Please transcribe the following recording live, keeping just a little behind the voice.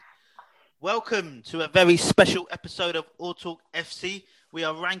Welcome to a very special episode of All Talk FC. We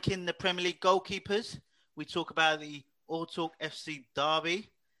are ranking the Premier League goalkeepers. We talk about the All Talk FC derby.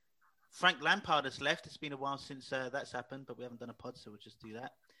 Frank Lampard has left. It's been a while since that's happened, but we haven't done a pod, so we'll just do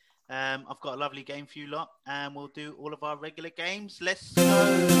that. I've got a lovely game for you lot, and we'll do all of our regular games. Let's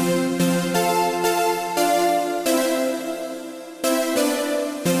go.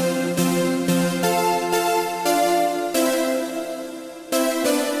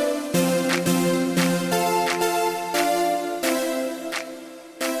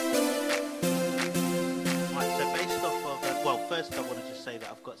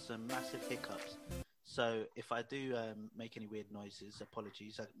 Some massive hiccups, so if I do make any weird noises,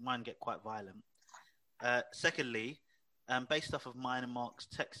 apologies. Mine get quite violent. Secondly, based off of mine and Mark's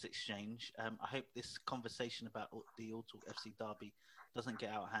text exchange, I hope this conversation about the All Talk FC derby doesn't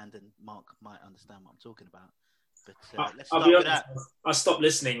get out of hand, and Mark might understand what I'm talking about. But let's start with that. I stopped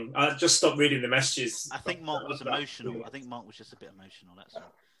listening. I just stopped reading the messages. I think Mark was emotional. I think Mark was just a bit emotional. That's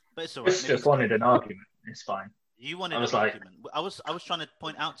all. But it's all right. Just wanted an argument. It's fine. You wanted an argument. I was trying to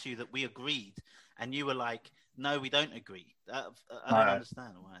point out to you that we agreed, and you were like, "No, we don't agree." I don't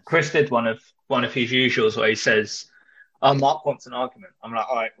understand why. Chris did one of his usuals where he says, "Oh, Mark wants an argument." I'm like,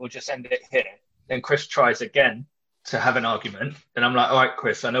 "All right, we'll just end it here." Then Chris tries again to have an argument. Then I'm like, "All right,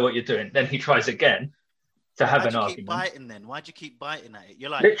 Chris, I know what you're doing." Then he tries again to have an argument. Why'd you keep biting then? Why'd you keep biting at it? You're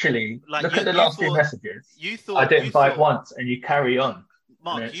like, literally, look at the last few messages. You thought I didn't bite once, and you carry on.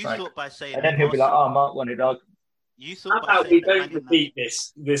 Mark, you thought by saying, and then he'll be like, "Oh, Mark wanted argument." You thought how about we don't repeat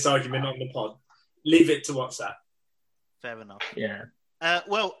this argument on the pod? Leave it to WhatsApp. Fair enough. Yeah.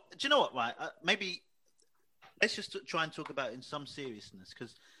 Well, do you know what? Right? Maybe let's just try and talk about it in some seriousness,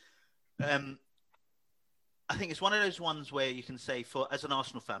 because I think it's one of those ones where you can say, as an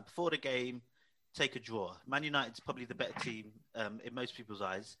Arsenal fan, before the game, take a draw. Man United's probably the better team in most people's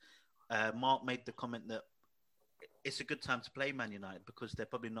eyes. Mark made the comment that it's a good time to play Man United because they're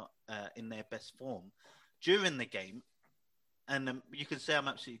probably not in their best form during the game, and you can say I'm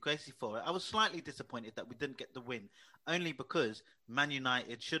absolutely crazy for it. I was slightly disappointed that we didn't get the win, only because Man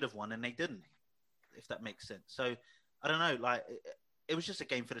United should have won and they didn't, if that makes sense. So, I don't know, like, it was just a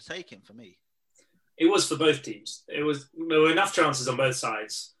game for the taking for me. It was for both teams. There were enough chances on both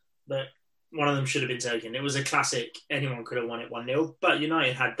sides that one of them should have been taken. It was a classic, anyone could have won it 1-0, but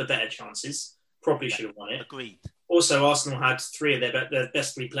United had the better chances, probably should have won it. Agreed. Also, Arsenal had three of their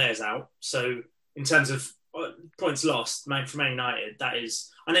best three players out, so in terms of points lost, for Man United, that is.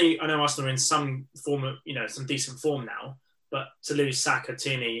 I know Arsenal are in some form of, some decent form now, but to lose Saka,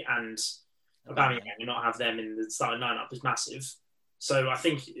 Tierney, and Aubameyang and not have them in the starting lineup is massive. So I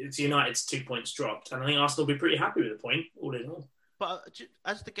think it's United's 2 points dropped, and I think Arsenal will be pretty happy with the point, all in all. But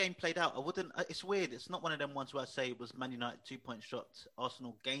as the game played out, I wouldn't. It's weird. It's not one of them ones where I say it was Man United 2 points dropped,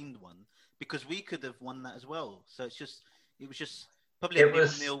 Arsenal gained one, because we could have won that as well. So it was just. Probably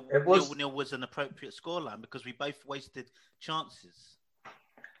nil was an appropriate scoreline because we both wasted chances.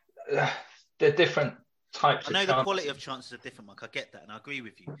 They're different types of chances. I know the quality of chances are different, Mark. I get that and I agree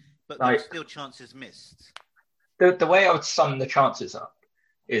with you. But there were still chances missed. The way I would sum the chances up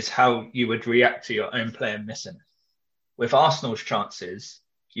is how you would react to your own player missing. With Arsenal's chances,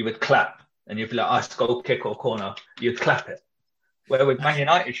 you would clap and you'd be like, "Ice goal, kick or corner." You'd clap it. Where with Man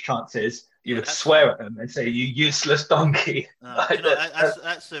United's chances, you would swear at them and say, "You useless donkey."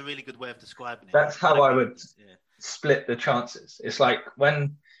 That's a really good way of describing it. That's how I would split the chances. It's like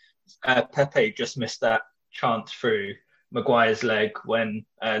when Pepe just missed that chance through Maguire's leg when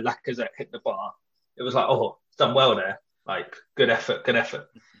Lacazette hit the bar. It was like, "Oh, done well there. Like, good effort.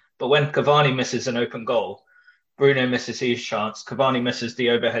 But when Cavani misses an open goal, Bruno misses his chance, Cavani misses the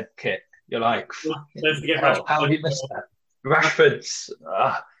overhead kick, you're like, don't forget how he missed that? Rashford's...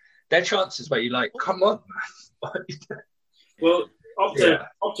 Their chances where you're like, come on, man. Well,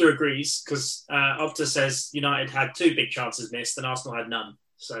 Opta agrees because Opta says United had two big chances missed and Arsenal had none.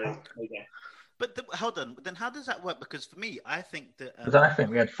 So, there you go. But hold on. Then how does that work? Because for me, I think that... Because I think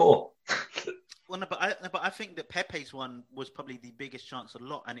we had four. Well, no, but I think that Pepe's one was probably the biggest chance of a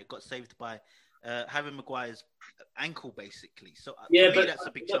lot, and it got saved by Harry Maguire's ankle, basically. So for me, that's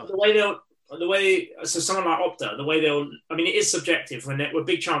a big chance. So someone like Opta, it is subjective. When a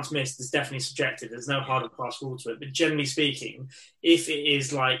big chance missed, it's definitely subjective. There's no hard and fast rule to it. But generally speaking, if it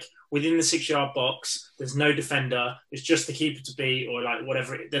is like within the 6-yard box, there's no defender, it's just the keeper to beat or like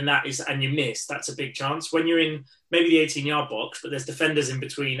whatever, then that is, and you miss, that's a big chance. When you're in maybe the 18-yard box, but there's defenders in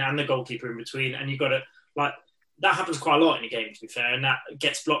between and the goalkeeper in between, and you've got to, like, that happens quite a lot in a game, to be fair, and that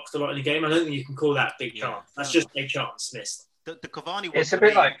gets blocked a lot in a game. I don't think you can call that big chance. That's just a chance missed. The Cavani one. It's a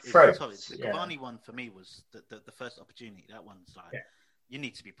bit like throw. The Cavani one for me was the first opportunity. That one's like, you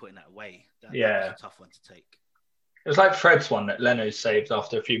need to be putting that away. That was a tough one to take. It was like Fred's one that Leno saved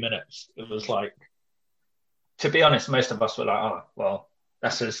after a few minutes. It was like, to be honest, most of us were like, oh, well,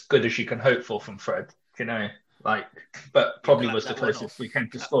 that's as good as you can hope for from Fred, you know, like, but probably was the closest we came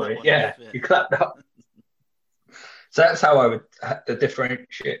to score it. Yeah, you clapped up. So that's how I would the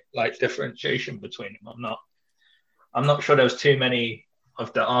differentiation between them. I'm not sure there was too many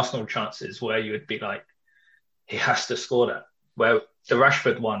of the Arsenal chances where you would be like, he has to score that. Where the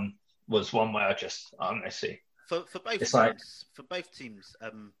Rashford one was one where I see. For both teams,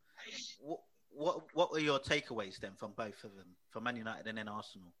 what were your takeaways then from both of them, from Man United and then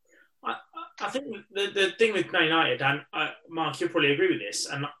Arsenal? I think the thing with Man United, and Mark, you'll probably agree with this,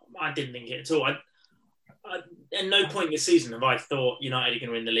 and I didn't think it at all. At no point this season have I thought United are going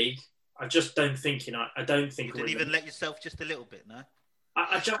to win the league. I just don't think United. I don't think you didn't even let yourself just a little bit, no.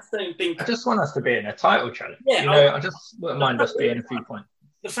 I just don't think. I just want us to be in a title challenge. Yeah, I just wouldn't mind us being a few points.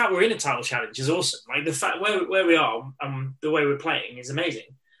 The fact we're in a title challenge is awesome. Like the fact where we are and the way we're playing is amazing,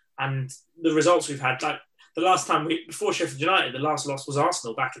 and the results we've had. Like the last time before Sheffield United, the last loss was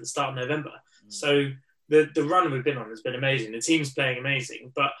Arsenal back at the start of November. So the run we've been on has been amazing. The team's playing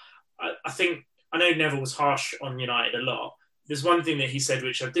amazing, but I think I know Neville was harsh on United a lot. There's one thing that he said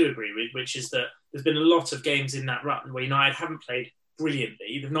which I do agree with, which is that there's been a lot of games in that run where United haven't played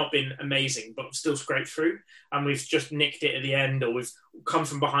brilliantly. They've not been amazing, but still scraped through. And we've just nicked it at the end, or we've come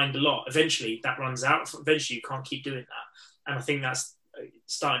from behind a lot. Eventually, that runs out. Eventually, you can't keep doing that. And I think that's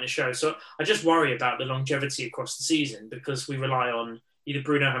starting to show. So I just worry about the longevity across the season because we rely on either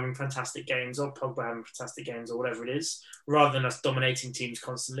Bruno having fantastic games or Pogba having fantastic games or whatever it is, rather than us dominating teams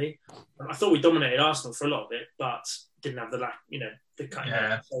constantly. I thought we dominated Arsenal for a lot of it, but didn't have the cutting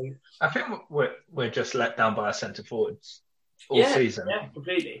edge. So, I think we're just let down by our centre forwards all season. Yeah,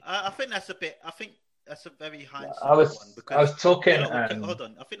 completely. I think that's a very hindsight I was talking. Hold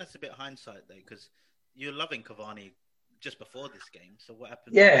on. I think that's a bit hindsight though, because you're loving Cavani just before this game. So what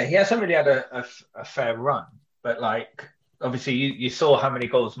happened? Yeah, he hasn't really had a fair run, but like obviously you saw how many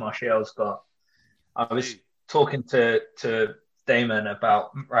goals Martial's got. I was talking to Damon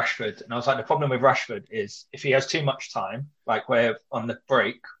about Rashford, and I was like, the problem with Rashford is if he has too much time, like where on the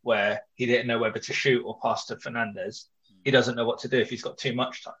break where he didn't know whether to shoot or pass to Fernandes, he doesn't know what to do if he's got too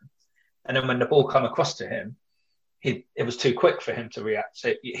much time. And then when the ball come across to him, it was too quick for him to react.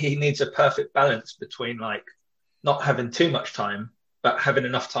 So he needs a perfect balance between like not having too much time, but having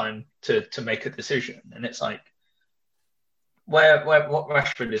enough time to make a decision. And it's like, where what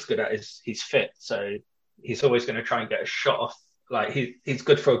Rashford is good at is he's fit. So he's always going to try and get a shot off. Like he's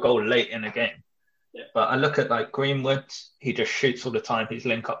good for a goal late in a game. Yeah. But I look at like Greenwood, he just shoots all the time. His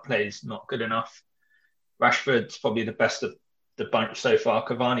link-up play is not good enough. Rashford's probably the best of the bunch so far.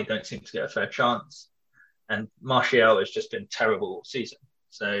 Cavani don't seem to get a fair chance. And Martial has just been terrible all season.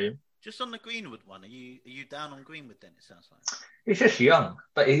 So just on the Greenwood one, are you down on Greenwood then, it sounds like? He's just young,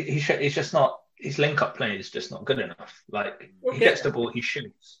 but he's just not, his link-up play is just not good enough. Like, he gets the ball, he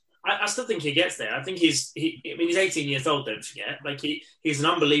shoots. I still think he gets there. I think he's 18 years old, don't forget. Like, he's an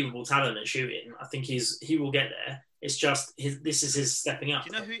unbelievable talent at shooting. I think he will get there. It's just, this is his stepping up.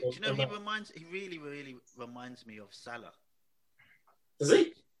 Do you know he really, really reminds me of Salah. Does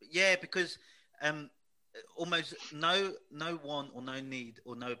he? Yeah, because almost no want or no need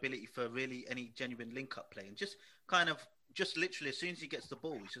or no ability for really any genuine link-up play, and just literally as soon as he gets the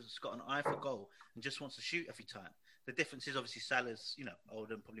ball, he's just got an eye for goal and just wants to shoot every time. The difference is obviously Salah's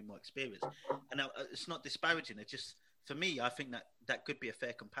older and probably more experienced, and it's not disparaging. It's just, for me, I think that could be a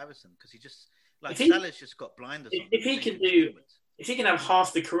fair comparison because he just Salah's just got blinders on. If he can have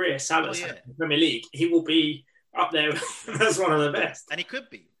half the career Salah's in the Premier League, he will be up there as one of the best. And he could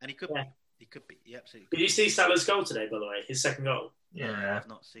be. He could be. He absolutely could. Did you see Salah's goal today, by the way? His second goal? Yeah. I've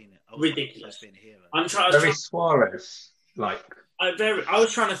not seen it. Ridiculous. Being a hero. Very Suarez. I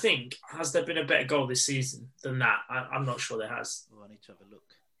was trying to think, has there been a better goal this season than that? I'm not sure there has. I need to have a look.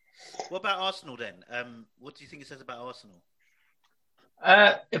 What about Arsenal then? What do you think it says about Arsenal?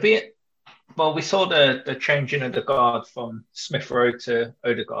 We saw the changing of the guard from Smith Rowe to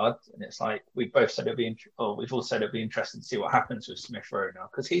Odegaard, and it's like we've all said it'd be interesting to see what happens with Smith Rowe now,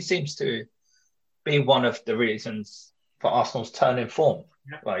 because he seems to be one of the reasons for Arsenal's turn in form.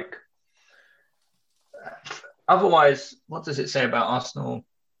 Yeah. Otherwise, what does it say about Arsenal?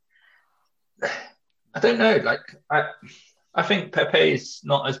 I don't know. I think Pepe is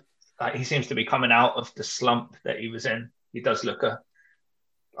not as he seems to be coming out of the slump that he was in. He does look a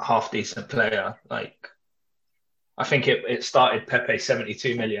half decent player. I think it started Pepe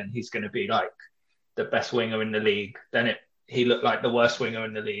 72 million. He's going to be the best winger in the league. Then he looked like the worst winger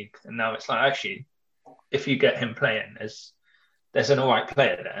in the league, and now it's actually, if you get him playing, there's an all right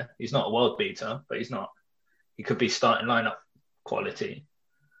player there. He's not a world beater, but he's not. He could be starting lineup quality.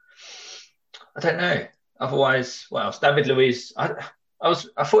 I don't know. Otherwise, what else? David Luiz. I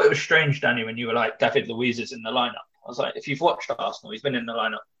thought it was strange, Danny, when you were like, David Luiz is in the lineup. I was like, if you've watched Arsenal, he's been in the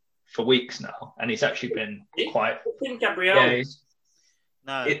lineup for weeks now, and he's actually been quite. Gabriel.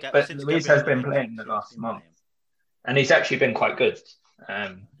 Yeah, but Luiz has been Gabriel playing the last month, and he's actually been quite good.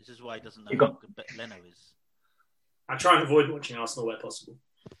 This is why he doesn't know how good Leno is. I try and avoid watching Arsenal where possible.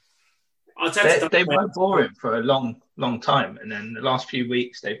 They were boring for a long, long time, and then the last few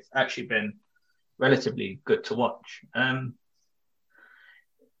weeks they've actually been relatively good to watch.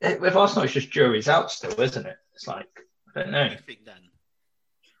 With Arsenal, it's just jury's out still, isn't it? It's like, I don't know. What do you think,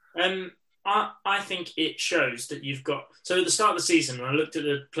 Dan? I think it shows that you've got... So at the start of the season, when I looked at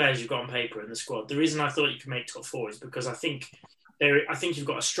the players you've got on paper in the squad, the reason I thought you could make top four is because I think you've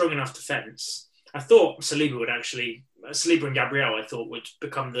got a strong enough defence. I thought Saliba and Gabriel, I thought would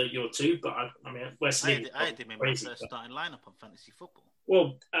become your two, but where Saliba... I had him in my first starting lineup on fantasy football.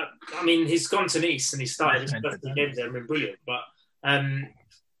 Well, he's gone to Nice and he started his first two games there and been brilliant, but...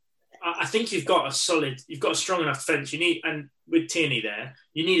 I think you've got a strong enough defence. And with Tierney there,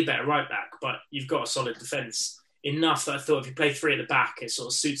 you need a better right back, but you've got a solid defence enough that I thought if you play three at the back, it sort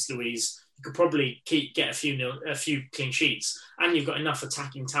of suits Luiz. You could probably get a few clean sheets, and you've got enough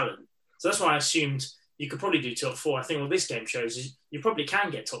attacking talent. So that's why I assumed you could probably do top four. I think what this game shows is you probably can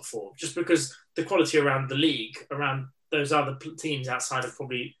get top four, just because the quality around the league, around those other teams outside of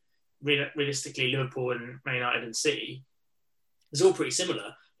probably realistically Liverpool and Man United and City, is all pretty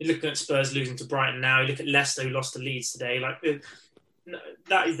similar. You're looking at Spurs losing to Brighton now. You look at Leicester, who lost to Leeds today.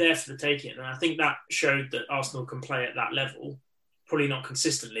 That is there for the taking. And I think that showed that Arsenal can play at that level. Probably not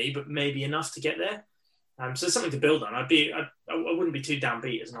consistently, but maybe enough to get there. So it's something to build on. I wouldn't be too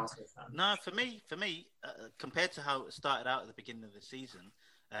downbeat as an Arsenal fan. No, for me, compared to how it started out at the beginning of the season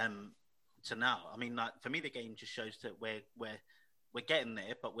to now, for me, the game just shows that we're getting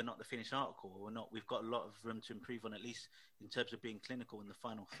there, but we're not the finished article. We've got a lot of room to improve on, at least in terms of being clinical in the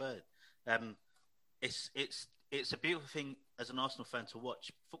final third. It's a beautiful thing as an Arsenal fan to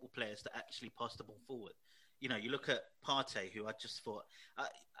watch football players that actually pass the ball forward. You look at Partey, who I just thought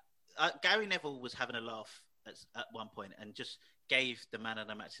Gary Neville was having a laugh at one point and just gave the man of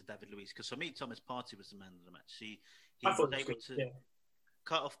the match to David Luiz, because for me, Thomas Partey was the man of the match. He was able to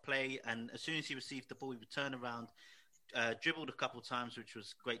cut off play, and as soon as he received the ball, he would turn around. Dribbled a couple of times, which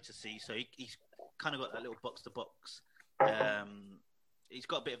was great to see. So he's kind of got that little box-to-box. He's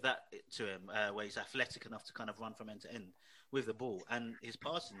got a bit of that to him, where he's athletic enough to kind of run from end to end with the ball, and his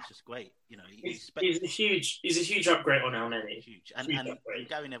passing is just great. He's a huge upgrade on El Neni. Huge, and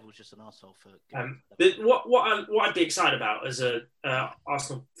Gary Neville's just an arsehole for. What I'd be excited about as a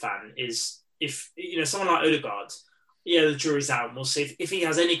Arsenal fan is if someone like Odegaard. Yeah, the jury's out, and we'll see if he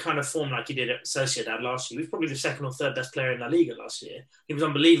has any kind of form like he did at Sociedad last year. He was probably the second or third best player in La Liga last year. He was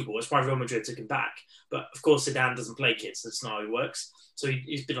unbelievable. That's why Real Madrid took him back. But of course, Zidane doesn't play kids. That's not how he works. So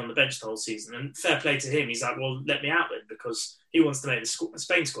he's been on the bench the whole season. And fair play to him. He's like, well, let me out then, because he wants to make the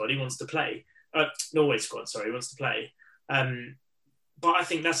Spain squad. He wants to play. Norway squad, sorry. He wants to play. But I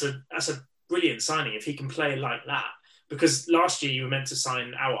think that's a brilliant signing if he can play like that. Because last year you were meant to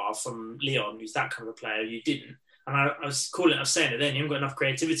sign Aouar from Lyon, who's that kind of player. You didn't. And I was saying it then, you haven't got enough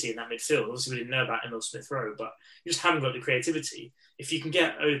creativity in that midfield. Obviously, we didn't know about Emil Smith-Rowe, but you just haven't got the creativity. If you can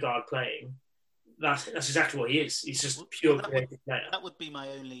get Odegaard playing, that's exactly what he is. He's just a pure creative player. That would be my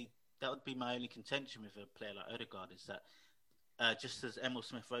only contention with a player like Odegaard, is that just as Emil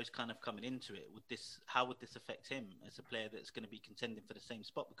Smith-Rowe's kind of coming into it, how would this affect him as a player that's going to be contending for the same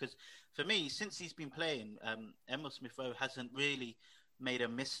spot? Because for me, since he's been playing, Emil Smith-Rowe hasn't really made a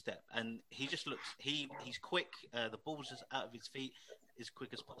misstep, and he just looks he's quick. The ball's just out of his feet as quick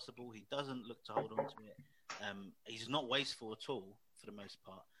as possible. He doesn't look to hold on to it. He's not wasteful at all for the most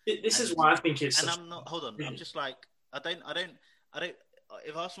part. This is why I think it's. And I'm not. Hold on. I'm just like I don't.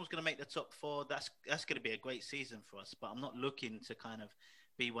 If Arsenal's going to make the top four, that's going to be a great season for us. But I'm not looking to kind of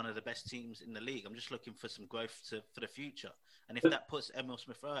be one of the best teams in the league. I'm just looking for some growth for the future. And if that puts Emil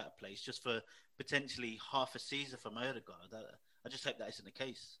Smith-Rowe out of place just for potentially half a season from Odegaard, I just hope that isn't the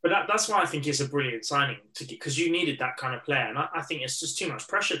case. But that's why I think it's a brilliant signing, because you needed that kind of player. And I think it's just too much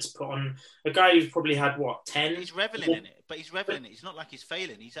pressure to put on a guy who's probably had, 10? He's reveling in it. But he's reveling in it. It's not like he's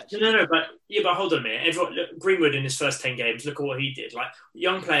failing. He's actually... No, but hold on a minute. Greenwood in his first 10 games, look at what he did. Like,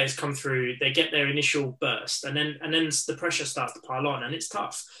 young players come through, they get their initial burst, and then the pressure starts to pile on, and it's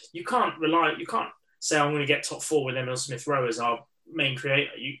tough. You can't say, I'm going to get top four with Emil Smith-Rowe as our main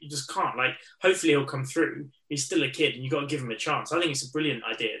creator. You just can't. Like, hopefully he'll come through. He's still a kid, and you've got to give him a chance. I think it's a brilliant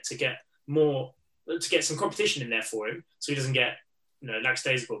idea to get more to get some competition in there for him, so he doesn't get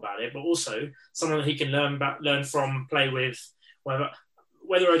lackadaisical about it. But also someone that he can learn from, play with, whether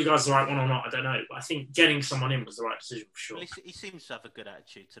Odegaard's the right one or not, I don't know. But I think getting someone in was the right decision for sure. Well, he seems to have a good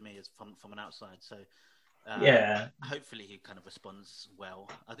attitude to me as from an outside. So hopefully he kind of responds well.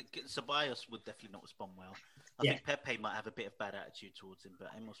 I think Ceballos would definitely not respond well. I think Pepe might have a bit of bad attitude towards him, but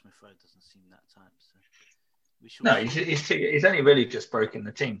Emil Smith-Rowe doesn't seem that type. So we shall. No, he's only really just broken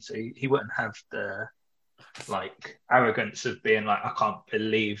the team, so he wouldn't have the arrogance of being like, I can't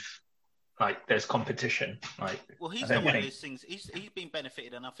believe there's competition. Well, he's done one of those things. He's been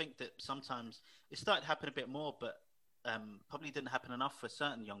benefited, and I think that sometimes it started to happen a bit more, but probably didn't happen enough for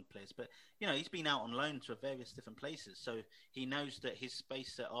certain young players. But he's been out on loan to various different places, so he knows that his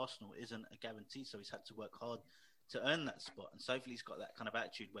space at Arsenal isn't a guarantee. So he's had to work hard to earn that spot, and so hopefully he's got that kind of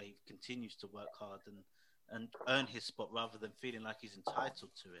attitude where he continues to work hard and earn his spot rather than feeling like he's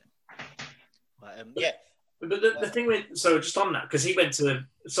entitled to it. But But the thing just on that, because he went to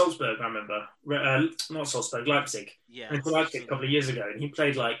Salzburg, I remember, not Salzburg, Leipzig. Yeah, went to Leipzig a couple of years ago, and he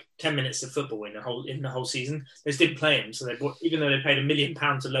played 10 minutes of football in the whole season. They just didn't play him, so even though they paid £1 million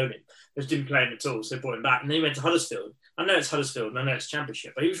to loan him, they just didn't play him at all. So they brought him back, and then he went to Huddersfield. I know it's Huddersfield, and I know it's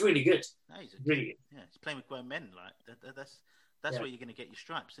Championship, but he was really good. No, he's really good. Yeah, he's playing with grown men. That's where you're going to get your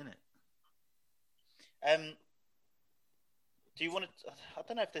stripes, isn't it? Do you want to? I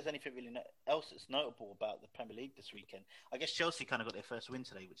don't know if there's anything really else that's notable about the Premier League this weekend. I guess Chelsea kind of got their first win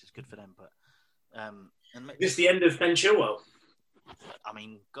today, which is good for them. But is this the end of Ben Chilwell? I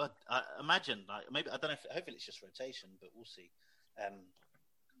mean, God, imagine maybe I don't know. Hopefully, it's just rotation, but we'll see. I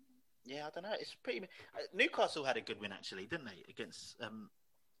don't know. It's pretty. Newcastle had a good win actually, didn't they, against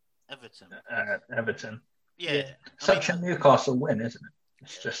Everton? Everton. Yeah, such a Newcastle win, isn't it?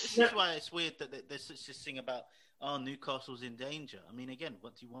 It's just. This is why it's weird that there's such this thing about. Newcastle's in danger. I mean, again,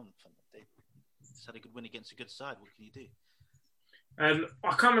 what do you want from them? They just had a good win against a good side. What can you do?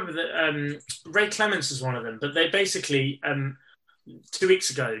 I can't remember that Ray Clements is one of them, but they basically 2 weeks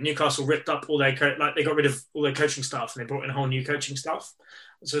ago Newcastle ripped up all their they got rid of all their coaching staff and they brought in a whole new coaching staff.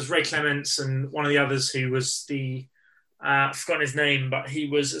 So it was Ray Clements and one of the others who was I've forgotten his name, but he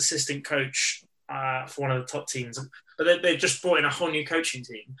was assistant coach for one of the top teams. But they just brought in a whole new coaching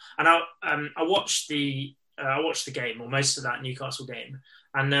team, and I watched the game, or most of that Newcastle game,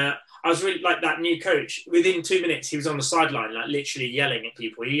 and I was really like that new coach. Within 2 minutes, he was on the sideline, literally yelling at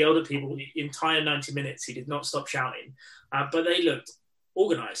people. He yelled at people the entire 90 minutes. He did not stop shouting. But they looked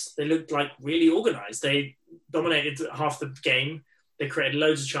organised. They looked really organised. They dominated half the game. They created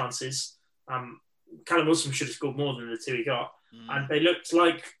loads of chances. Callum Wilson should have scored more than the two he got. And they looked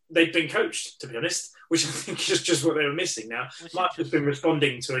like they'd been coached, to be honest, which I think is just what they were missing now. Might have been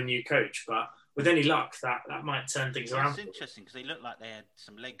responding to a new coach, but with any luck, that might turn things around. It's interesting because they looked like they had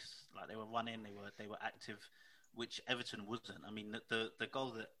some legs, like they were running, they were active, which Everton wasn't. I mean, the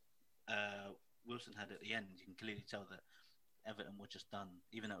goal that Wilson had at the end, you can clearly tell that Everton were just done.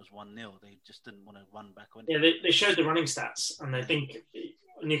 Even though it was 1-0, they just didn't want to run back on. Yeah, they showed the running stats, and I think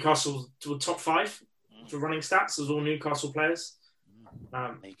Newcastle were top 5 for running stats. It was all Newcastle players.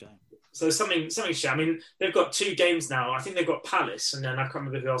 There you go. So something. I mean, they've got 2 games now. I think they've got Palace, and then I can't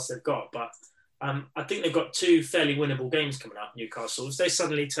remember who else they've got, but. I think they've got 2 fairly winnable games coming up, Newcastle. If they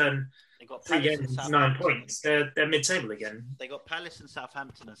suddenly turn 3 games, 9 points, they're mid-table again. They got Palace and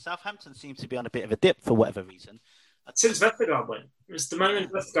Southampton, and Southampton seems to be on a bit of a dip for whatever reason. Since Vestergaard went. It's the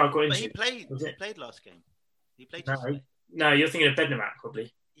moment Vestergaard got into he played last game. He played yesterday. No, you're thinking of Bednarek,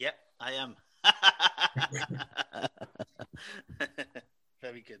 probably. Yep, I am.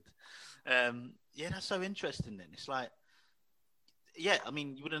 Very good. That's so interesting then. It's like, I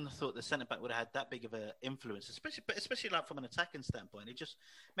mean, you wouldn't have thought the centre back would have had that big of an influence, especially from an attacking standpoint.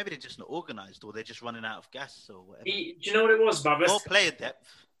 Maybe they're just not organised, or they're just running out of gas, or whatever. Do you know what it was about? More player depth.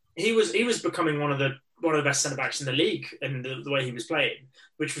 He was becoming one of the best centre backs in the league, and the way he was playing,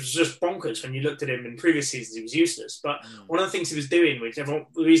 which was just bonkers. When you looked at him in previous seasons, he was useless. But one of the things he was doing, the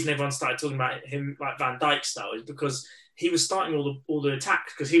reason everyone started talking about him like Van Dijk style, is because he was starting all the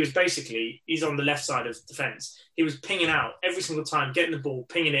attacks, because he's on the left side of defence. He was pinging out every single time, getting the ball,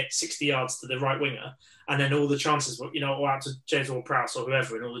 pinging it 60 yards to the right winger, and then all the chances were, or out to James Ward-Prowse or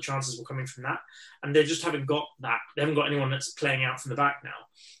whoever, and all the chances were coming from that. And they just haven't got that. They haven't got anyone that's playing out from the back now.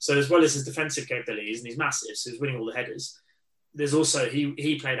 So as well as his defensive capabilities, and he's massive, so he's winning all the headers, there's also,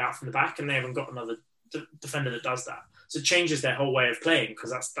 he played out from the back, and they haven't got another defender that does that. So it changes their whole way of playing, because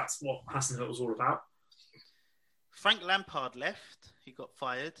that's what Hasenhüttl was all about. Frank Lampard left. He got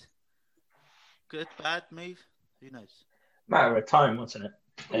fired. Good, bad move? Who knows? Matter of time, wasn't it?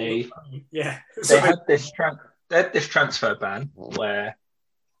 They had this transfer ban where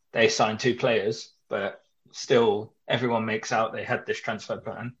they signed 2 players, but still everyone makes out they had this transfer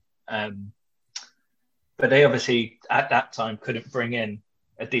plan. But they obviously at that time couldn't bring in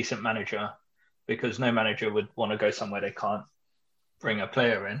a decent manager because no manager would want to go somewhere they can't bring a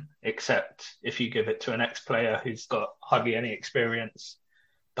player in, except if you give it to an ex-player who's got hardly any experience,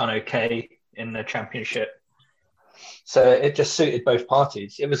 done okay in the Championship. So it just suited both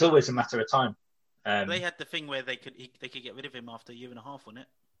parties. It was always a matter of time. They had the thing where they could get rid of him after a year and a half, wasn't it?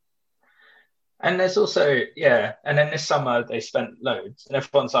 And there's also, and then this summer they spent loads, and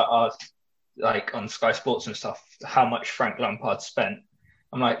everyone's like on Sky Sports and stuff, how much Frank Lampard spent.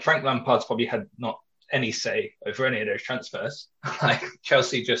 I'm like, Frank Lampard's probably had not any say over any of those transfers. Like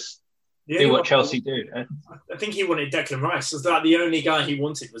Chelsea just do what Chelsea do. I think he wanted Declan Rice. It was like the only guy he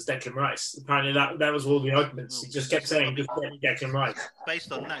wanted was Declan Rice. Apparently that was all the arguments. He just kept saying, just get me Declan Rice.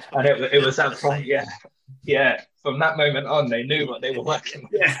 Based on that. And it was that from, from that moment on, they knew what they were working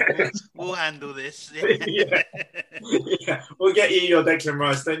with. Yeah. We'll handle this. Yeah. We'll get you your Declan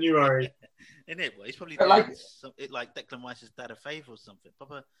Rice, don't you worry. Isn't it? Well, he's probably doing like Declan Rice's dad a favour or something.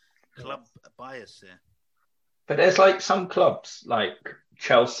 Proper club bias there. But there's like some clubs like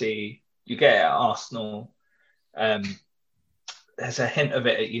Chelsea, you get it at Arsenal. There's a hint of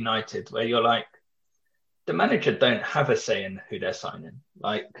it at United where you're like, the manager don't have a say in who they're signing.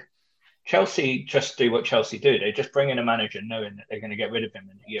 Like Chelsea just do what Chelsea do. They just bring in a manager knowing that they're going to get rid of him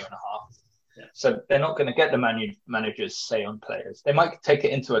in a year and a half. Yeah. So they're not going to get the manager's say on players. They might take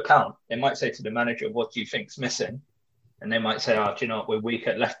it into account. They might say to the manager, what do you think's missing? And they might say, do you know what, we're weak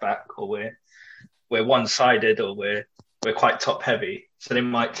at left back, or we're one-sided, or we're quite top-heavy. So they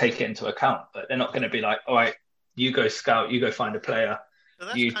might take it into account, but they're not going to be like, all right, you go scout, you go find a player,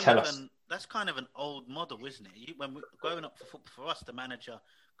 you tell us. That's kind of an old model, isn't it? When we're growing up for us, the manager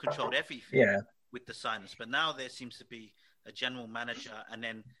controlled everything with the signers. But now there seems to be a general manager, and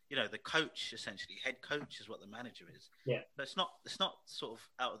then the coach, essentially head coach, is what the manager is. Yeah, but it's not sort of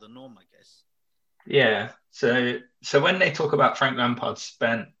out of the norm, I guess. Yeah. So when they talk about Frank Lampard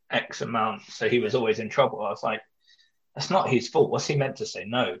spent X amount, so he was always in trouble, I was like, that's not his fault. What's he meant to say?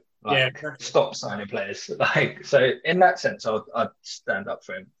 No, stop signing players. Like, so in that sense, I'd stand up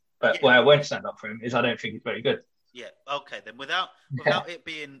for him. But where I won't stand up for him is I don't think he's very good. Yeah. Okay. Then without it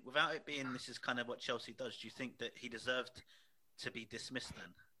being this is kind of what Chelsea does. Do you think that he deserved to be dismissed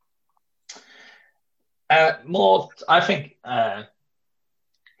then? I think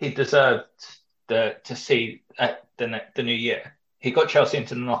he deserved to see the new year. He got Chelsea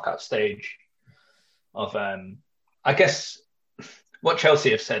into the knockout stage of. I guess what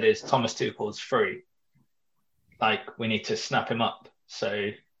Chelsea have said is Thomas Tuchel's free. Like, we need to snap him up. So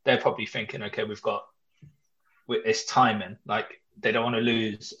they're probably thinking, okay, it's timing. Like, they don't want to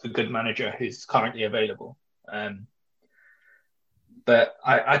lose a good manager who's currently available. But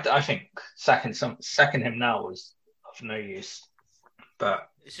I think sacking him now was of no use.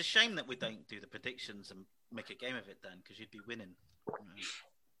 But it's a shame that we don't do the predictions and make a game of it, Dan, because you'd be winning.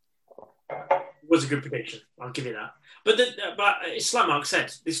 It was a good prediction. I'll give you that. But it's like Mark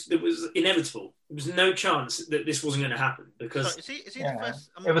said, it was inevitable. There was no chance that this wasn't going to happen because. So is he the first?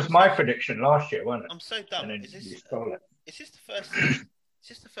 It was my prediction last year, wasn't it? I'm so dumb. Is this the first? Is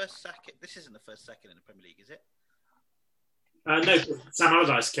this the first sack? This isn't the first sack in the Premier League, is it? No, Sam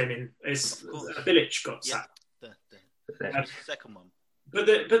Allardyce came in. Bilic got sacked. The second one. But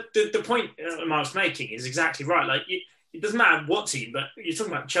the point Mark's making is exactly right. Like, it doesn't matter what team, but you're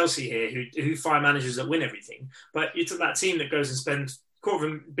talking about Chelsea here, who fire managers that win everything. But you took that team that goes and spends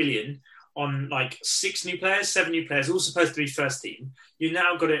 $250 million on like 7 new players, all supposed to be first team. You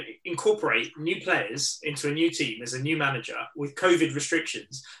now got to incorporate new players into a new team as a new manager with COVID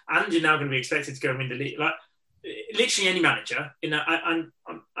restrictions, and you're now going to be expected to go and win the league. Like, literally any manager. I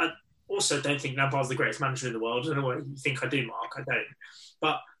also don't think Lampard's the greatest manager in the world. I don't know what you think I do, Mark. I don't.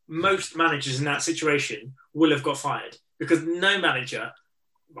 But most managers in that situation will have got fired because no manager,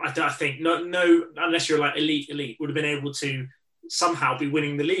 I think, no, unless you're like elite, would have been able to somehow be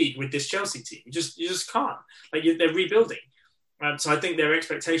winning the league with this Chelsea team. You just can't. Like, they're rebuilding. So I think their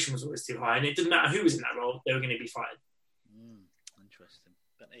expectation was always too high, and it didn't matter who was in that role; they were going to be fired. Interesting.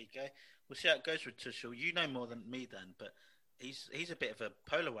 But there you go. We'll see how it goes with Tuchel. You know more than me, Dan, but he's a bit of a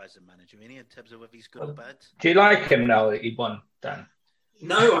polarising manager, isn't he, in terms of whether he's good or bad? Do you like him now that he won, Dan?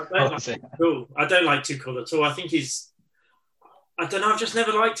 No, I don't like Tuchel. I don't like Tuchel at all. I think I don't know. I've just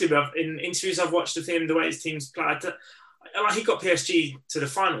never liked him. In interviews I've watched of him, the way his teams play, he got PSG to the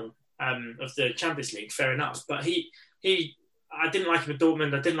final of the Champions League. Fair enough, but I didn't like him at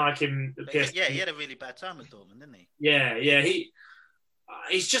Dortmund. I didn't like him at PSG. Yeah, he had a really bad time at Dortmund, didn't he? Yeah.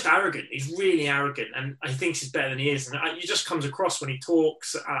 he's just arrogant. He's really arrogant, and he thinks he's better than he is. And he just comes across when he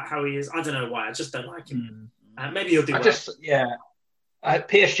talks how he is. I don't know why. I just don't like him. Maybe he'll do well.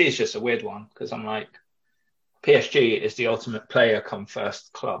 PSG is just a weird one because I'm like, PSG is the ultimate player come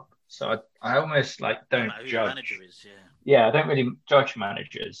first club. So I almost like don't judge. I don't really judge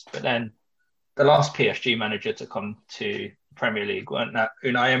managers. But then the last PSG manager to come to Premier League weren't that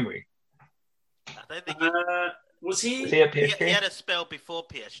Unai Emery? I don't think was he at PSG? He had a spell before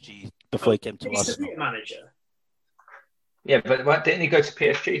PSG before he came to Arsenal. He's a manager. Yeah, but didn't he go to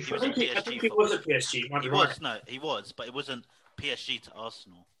PSG? I think he was at PSG. He was, but it wasn't PSG to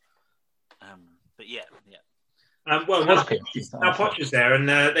Arsenal. But yeah. Now Potter's there, and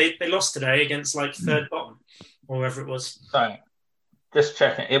they lost today against like third bottom, or whoever it was. So, just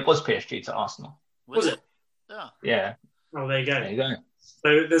checking, it was PSG to Arsenal. Was it? Yeah. Oh, there you go. There you go.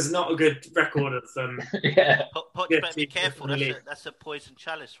 So there's not a good record of yeah. Potter better be careful. That's a poison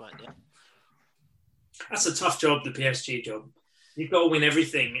chalice right there. That's a tough job, the PSG job. You've got to win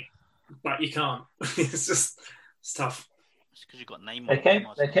everything, but you can't. It's tough. It's because you've got Neymar.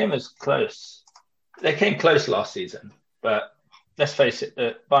 They came as close. They came close last season, but let's face it,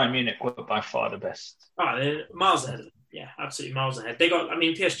 Bayern Munich were by far the best. Oh, they're miles ahead of them. Yeah, absolutely miles ahead.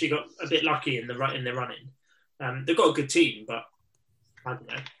 PSG got a bit lucky in their running. They've got a good team, but I don't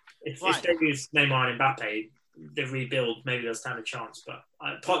know. If they lose Neymar and Mbappe, they rebuild, maybe they'll stand a chance. But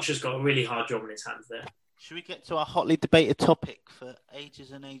Potter's got a really hard job in his hands there. Should we get to our hotly debated topic for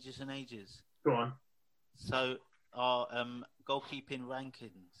ages and ages and ages? Go on. So, our goalkeeping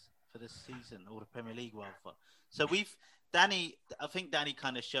rankings for this season, or the Premier League rather. So I think Danny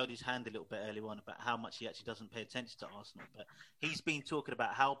kind of showed his hand a little bit earlier on about how much he actually doesn't pay attention to Arsenal, but he's been talking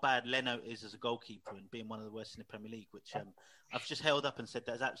about how bad Leno is as a goalkeeper and being one of the worst in the Premier League, which I've just held up and said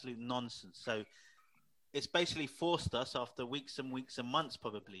that's absolute nonsense. So it's basically forced us after weeks and weeks and months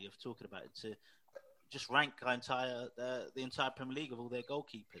probably of talking about it to just rank the entire Premier League of all their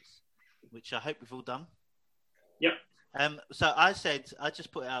goalkeepers, which I hope we've all done. Yep. So I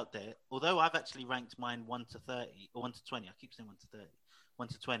just put it out there, although I've actually ranked mine 1 to 30 or 1 to 20. I keep saying 1 to 30, 1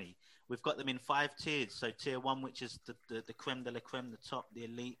 to 20. We've got them in 5 tiers. So tier 1, which is the creme de la creme, the top, the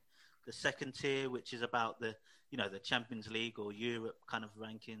elite. The second tier, which is about the Champions League or Europe kind of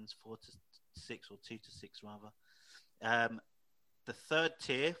rankings, 4 to 6 or 2 to 6 rather. The third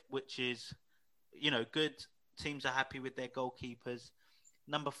tier, which is, good teams are happy with their goalkeepers.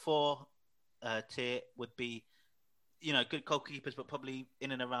 Number 4 tier would be, good goalkeepers, but probably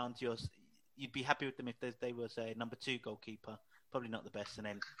in and around yours. You'd be happy with them if they were, say, number 2 goalkeeper. Probably not the best. And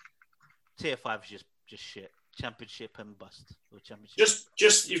then tier 5 is just shit. Championship and bust. Or championship.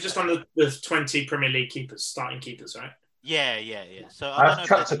 You've just done the 20 Premier League keepers, starting keepers, right? Yeah. So I've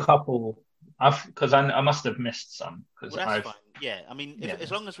tracked a couple. Because I must have missed some. That's fine. Yeah, I mean, as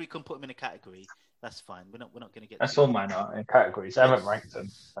long as we can put them in a category, that's fine. We're not going to get. That's all mine are in categories. I haven't ranked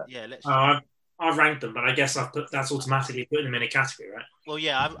them. But... Yeah, let's. I've ranked them, but I guess that's automatically putting them in a category, right? Well,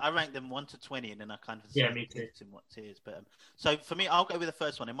 yeah, I ranked them 1 to 20, and then I kind of me too. In what tiers. But so for me, I'll go with the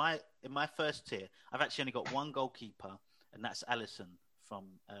first one. In my first tier, I've actually only got one goalkeeper, and that's Alisson from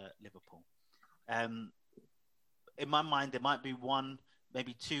Liverpool. In my mind, there might be one,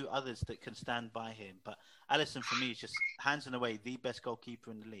 maybe 2 others that can stand by him, but Alisson for me is just hands and away the best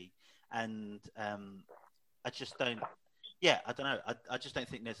goalkeeper in the league, and I just don't. Yeah, I don't know. I just don't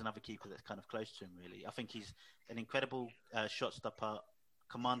think there's another keeper that's kind of close to him, really. I think he's an incredible shot stopper,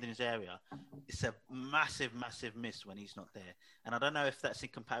 commanding his area. It's a massive, massive miss when he's not there. And I don't know if that's in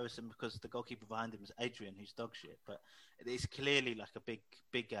comparison because the goalkeeper behind him is Adrian, who's dog shit. But it's clearly like a big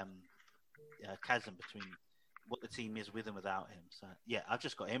chasm between what the team is with and without him. So, yeah, I've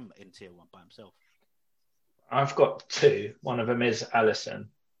just got him in tier 1 by himself. I've got 2. One of them is Alisson,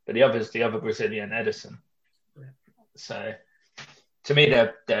 but the other is the other Brazilian, Ederson. So, to me,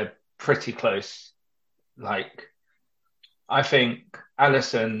 they're pretty close. Like, I think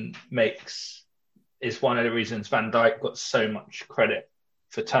Alisson is one of the reasons Van Dijk got so much credit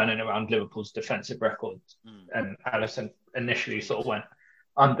for turning around Liverpool's defensive record. And Alisson initially sort of went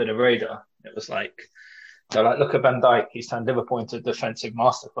under the radar. It was like, they're like, look at Van Dijk, he's turned Liverpool into a defensive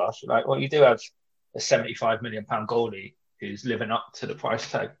masterclass. You're like, well, you do have a £75 million goalie who's living up to the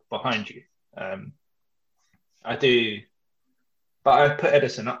price tag behind you. I do, but I'd put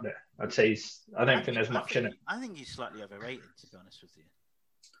Ederson up there. I'd say I don't think there's much in it. I think he's slightly overrated, to be honest with you.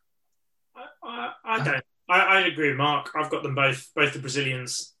 I don't. I agree with Mark. I've got them both the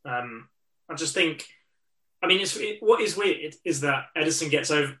Brazilians. I just think, I mean, what is weird is that Ederson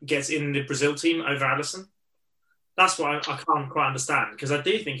gets in the Brazil team over Alisson. That's what I can't quite understand, because I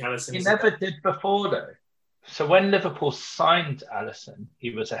do think Alisson. He never did before, though. So when Liverpool signed Alisson, he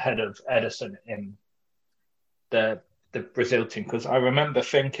was ahead of Ederson in the Brazil team, because I remember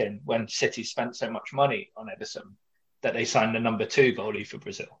thinking when City spent so much money on Ederson that they signed the number 2 goalie for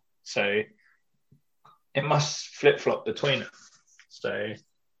Brazil. So it must flip-flop between them. So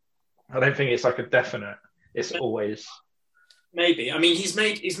I don't think it's like a definite. It's always maybe. I mean, he's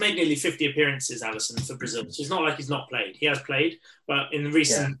made nearly 50 appearances, Alisson, for Brazil. So it's not like he's not played. He has played, but in the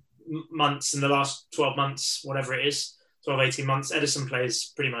recent months, in the last 12 months, whatever it is, 12, 18 months, Ederson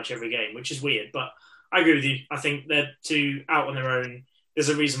plays pretty much every game, which is weird. But I agree with you. I think they're two out on their own. There's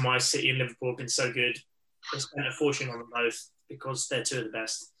a reason why City and Liverpool have been so good. They spent a fortune on them both because they're two of the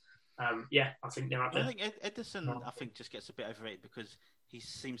best. I think they're up there. I think Ederson, just gets a bit overrated because he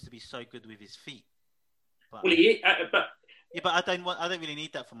seems to be so good with his feet. But, but I don't really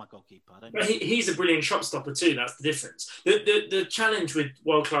need that for my goalkeeper. He's a brilliant shot stopper too. That's the difference. The challenge with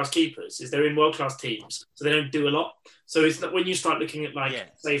world class keepers is they're in world class teams, so they don't do a lot. So it's not, when you start looking at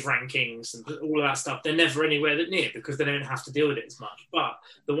save rankings and all of that stuff, they're never anywhere near because they don't have to deal with it as much. But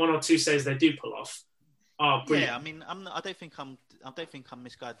the 1 or 2 saves they do pull off are brilliant. Yeah, I mean, I don't think I'm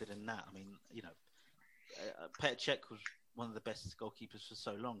misguided in that. I mean, Petr Cech was one of the best goalkeepers for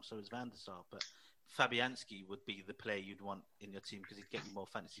so long. So was Van der Sar, but Fabianski would be the player you'd want in your team because he'd get you more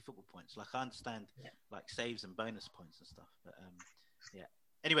fantasy football points. Like I understand, saves and bonus points and stuff, but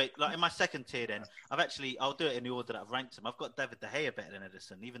Anyway, in my second tier, then I'll do it in the order that I've ranked him. I've got David De Gea better than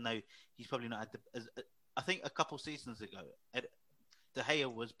Ederson, even though he's probably not had I think a couple seasons ago, De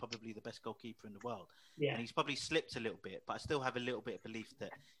Gea was probably the best goalkeeper in the world, and he's probably slipped a little bit. But I still have a little bit of belief that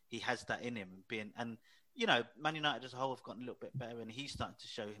he has that in him, and Man United as a whole have gotten a little bit better, and he's starting to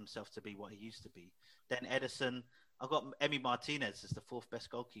show himself to be what he used to be. Then Ederson, I've got Emi Martinez as the 4th best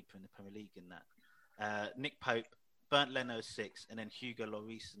goalkeeper in the Premier League in that. Nick Pope, Bernd Leno 6, and then Hugo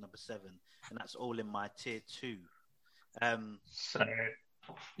Lloris number 7, and that's all in my tier 2.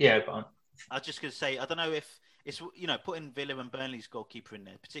 go on. I was just going to say, I don't know if it's putting Villa and Burnley's goalkeeper in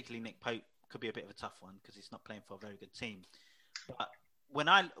there, particularly Nick Pope, could be a bit of a tough one because he's not playing for a very good team. But when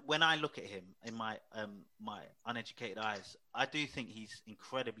I look at him in my uneducated eyes, I do think he's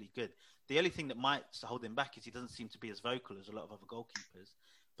incredibly good. The only thing that might hold him back is he doesn't seem to be as vocal as a lot of other goalkeepers.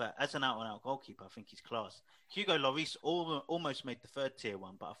 But as an out-and-out goalkeeper, I think he's class. Hugo Lloris almost made the 3rd tier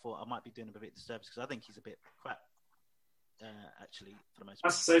one, but I thought I might be doing him a bit of disservice because I think he's a bit crap, actually, for the most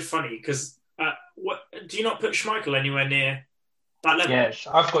part. That's so funny because do you not put Schmeichel anywhere near that level? Yes,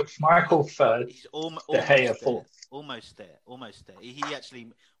 I've got Schmeichel 3rd, He's almost De Gea 4th. Almost there. He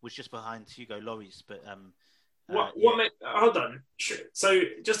actually was just behind Hugo Lloris, but... hold on. So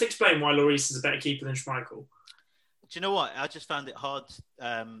just explain why Lloris is a better keeper than Schmeichel. Do you know what? I just found it hard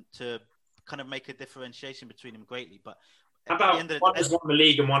to kind of make a differentiation between them greatly. But how about one has won the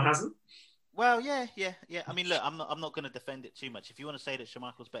league and one hasn't? Well, yeah. I mean, look, I'm not going to defend it too much. If you want to say that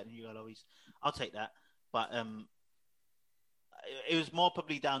Schmeichel's better than Hugo Lloris, I'll take that. But it was more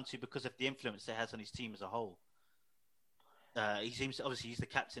probably down to because of the influence it has on his team as a whole. He seems obviously he's the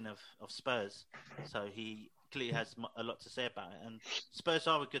captain of Spurs, so he clearly has a lot to say about it. And Spurs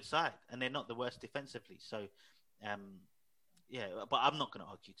are a good side, and they're not the worst defensively. So. But I'm not going to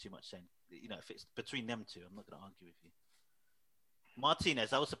argue too much saying, if it's between them two, I'm not going to argue with you.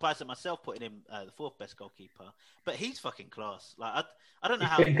 Martinez, I was surprised at myself putting him the 4th best goalkeeper, but he's fucking class. Like I don't know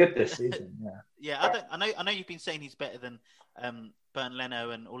how he's been good this season. I know you've been saying he's better than Bernd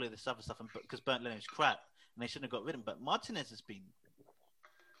Leno and all of this other stuff, because Bernd Leno's crap and they shouldn't have got rid of him. But Martinez has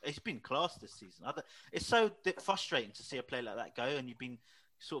been class this season. It's so frustrating to see a player like that go, and you've been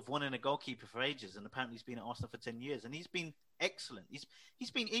sort of wanting a goalkeeper for ages, and apparently he's been at Arsenal for 10 years, and he's been excellent. He's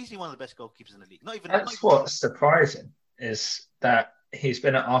been easily one of the best goalkeepers in the league. What's surprising is that he's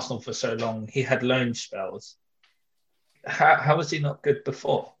been at Arsenal for so long. He had loan spells. How was he not good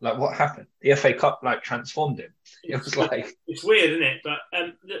before? Like, what happened? The FA Cup transformed him. It was it's weird, isn't it? But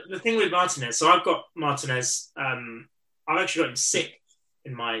the thing with Martinez, so I've got Martinez. I've actually got him 6th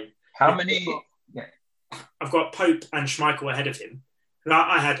in my. How many? I've got Pope and Schmeichel ahead of him.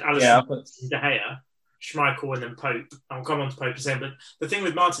 I had Alisson, De Gea, Schmeichel, and then Pope. I'll come on to Pope in a second. But the thing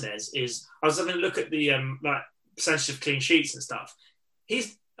with Martinez is, I was having a look at the percentage of clean sheets and stuff.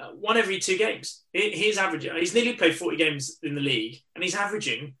 He's won every 2 games. He's averaging. He's nearly played 40 games in the league, and he's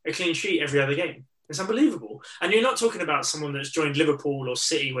averaging a clean sheet every other game. It's unbelievable. And you're not talking about someone that's joined Liverpool or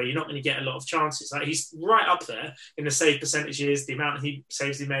City, where you're not going to get a lot of chances. He's right up there in the save percentages, the amount of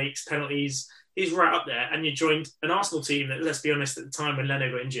saves he makes, penalties. He's right up there, and you joined an Arsenal team that, let's be honest, at the time when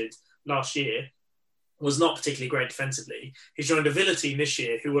Leno got injured last year, was not particularly great defensively. He's joined a Villa team this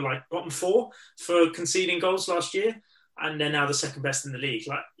year who were bottom 4 for conceding goals last year, and they're now the 2nd best in the league.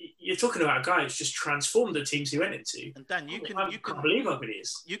 you're talking about a guy who's just transformed the teams he went into. And Dan, you can't believe how good he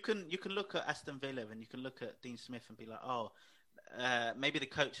is. You can look at Aston Villa and you can look at Dean Smith and be like, maybe the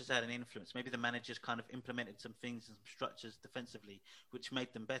coach has had an influence. Maybe the manager's kind of implemented some things and some structures defensively, which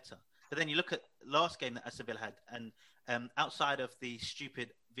made them better. But then you look at last game that Aston Villa had, and outside of the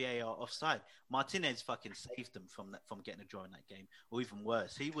stupid VAR offside, Martinez fucking saved them from getting a draw in that game, or even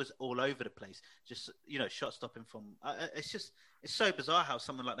worse, he was all over the place, just shot stopping from. It's so bizarre how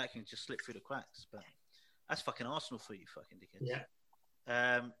someone like that can just slip through the cracks. But that's fucking Arsenal for you, fucking dickheads.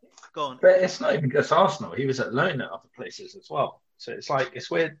 Yeah. Go on. But it's not even just Arsenal. He was at loan at other places as well. So it's like it's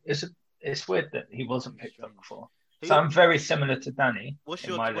weird. It's weird that he wasn't picked up before. So I'm very similar to Danny. What's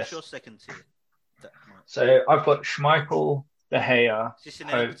your second tier? So I've got Schmeichel, De Gea. Is this in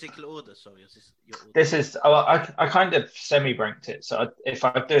any particular order? Sorry, is this your order? This is I kind of semi-ranked it. So if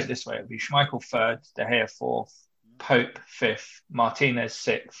I do it this way, it'd be Schmeichel third, De Gea fourth, Pope fifth, Martinez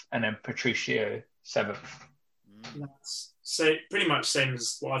sixth, and then Patricio seventh. So pretty much same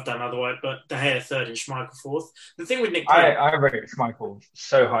as what I've done otherwise, but De Gea third and Schmeichel fourth. The thing with Nick Pope, I rate Schmeichel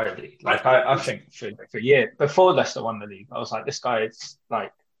so highly. Like I think for years before Leicester won the league, I was like, this guy is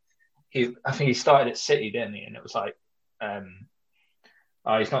like I think he started at City, didn't he? And it was like,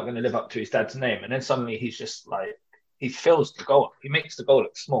 he's not going to live up to his dad's name. And then suddenly he's just like, he fills the goal. He makes the goal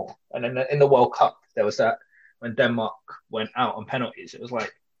look small. And then in the World Cup, there was that when Denmark went out on penalties. It was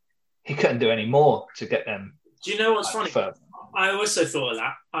like he couldn't do any more to get them. Do you know what's funny? I also thought of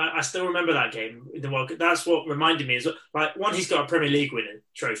that. I still remember that game in the World Cup. That's what reminded me. Is like one, he's got a Premier League winning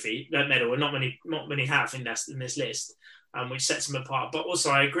trophy, that medal, and not many have in this list, which sets him apart. But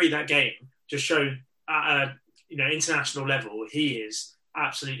also, I agree that game just showed at international level he is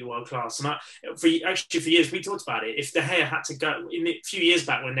absolutely world class. And for years we talked about it. If De Gea had to go in a few years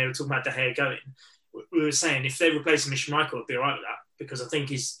back when they were talking about De Gea going, we were saying if they replace him with Schmeichel, it'd be all right with that because I think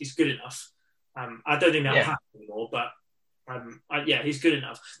he's good enough. I don't think that'll happen anymore, but he's good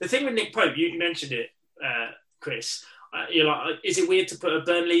enough. The thing with Nick Pope, you mentioned it, Chris. You're like, is it weird to put a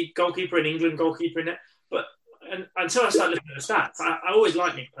Burnley goalkeeper, an England goalkeeper in it? But until I started looking at the stats, I always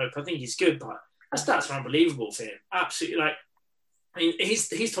like Nick Pope. I think he's good, but the stats are unbelievable for him. Absolutely,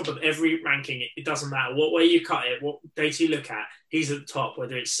 he's top of every ranking. It doesn't matter what way you cut it, what data you look at. He's at the top.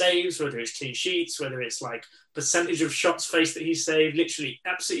 Whether it's saves, whether it's clean sheets, whether it's like percentage of shots faced that he's saved, literally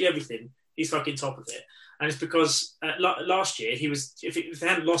absolutely everything. He's fucking top of it. And it's because last year if they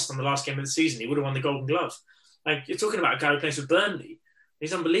hadn't lost on the last game of the season, he would have won the Golden Glove. Like you're talking about a guy who plays for Burnley.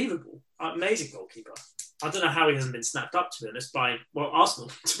 He's unbelievable. Amazing goalkeeper. I don't know how he hasn't been snapped up, to be honest, by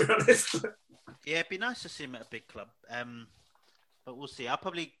Arsenal, to be honest. Yeah, it'd be nice to see him at a big club. But we'll see. I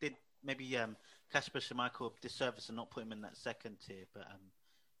probably did maybe Kasper Schmeichel disservice and not put him in that second tier, but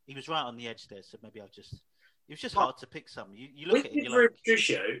he was right on the edge there, so maybe it was just hard to pick some. You look at it, you're like...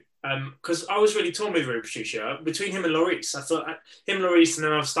 Patricio, because I was really torn with Rui Patricio. Between him and Lloris, I thought him, Lloris, and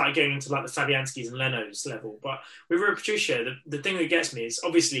then I've started getting into like the Fabianskis and Leno's level. But with Rui Patricio, the thing that gets me is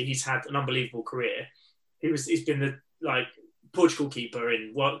obviously he's had an unbelievable career. He's been the Portugal keeper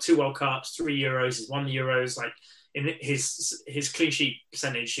in 2 World Cups, 3 Euros, he's won the Euros. Like in his clean sheet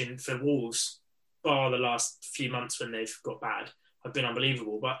percentage for Wolves, bar the last few months when they've got bad, have been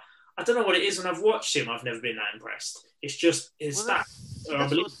unbelievable. But I don't know what it is. When I've watched him, I've never been that impressed. It's just his stats are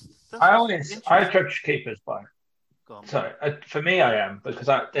unbelievable. I judge keepers by. So for me, I am because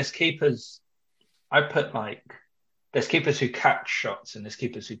there's keepers. I put there's keepers who catch shots and there's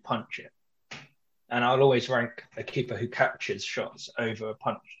keepers who punch it, and I'll always rank a keeper who catches shots over a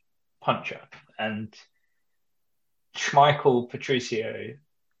puncher. And Schmeichel, Patricio,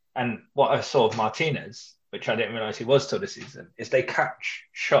 and what I saw of Martinez, which I didn't realise he was till this season, is they catch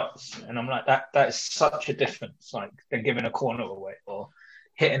shots. And I'm like, that is such a difference, like than giving a corner away or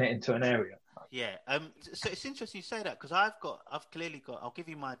hitting it into an area. Yeah. So it's interesting you say that because I've clearly got, I'll give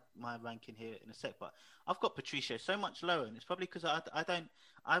you my ranking here in a sec, but I've got Patricio so much lower, and it's probably because I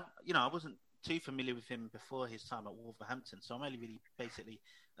wasn't too familiar with him before his time at Wolverhampton. So I'm only really basically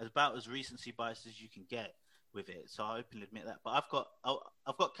about as recency biased as you can get with it, so I openly admit that. But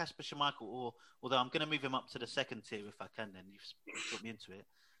I've got Kasper Schmeichel, although I'm going to move him up to the second tier if I can. Then you've put me into it.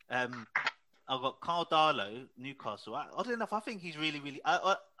 I've got Carl Darlow, Newcastle. Oddly enough, I think he's really, really.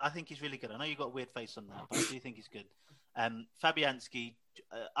 I think he's really good. I know you got a weird face on that, but I do think he's good. Fabianski.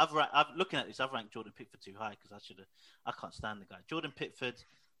 I've looking at this. I've ranked Jordan Pickford too high because I can't stand the guy. Jordan Pickford,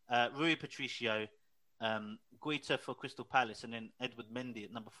 Rui Patricio, Guaita for Crystal Palace, and then Edward Mendy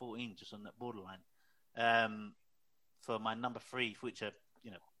at number 14, just on that borderline. For my number 3, which are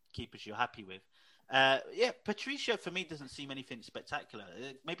keepers you're happy with. Patricio for me doesn't seem anything spectacular.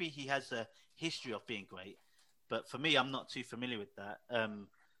 Maybe he has a history of being great, but for me, I'm not too familiar with that.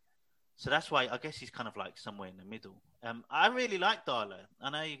 So that's why I guess he's kind of like somewhere in the middle. I really like Darlow. I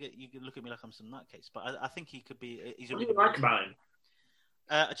know you look at me like I'm some nutcase, but I think he could be. He's a What do really you like about him?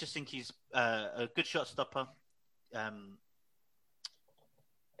 I just think he's a good shot stopper. I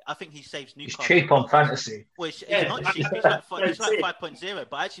think he saves Newcastle. He's cheap on fantasy. Well, he's not cheap. He's like 5.0.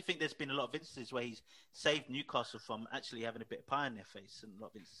 But I actually think there's been a lot of instances where he's saved Newcastle from actually having a bit of pie in their face, and a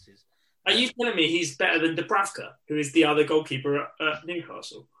lot of instances. Are you telling me he's better than Dubravka, who is the other goalkeeper at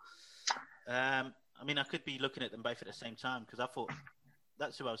Newcastle? I mean, I could be looking at them both at the same time because I thought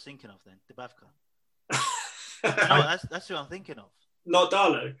that's who I was thinking of then, Dubravka. No, that's who I'm thinking of. Not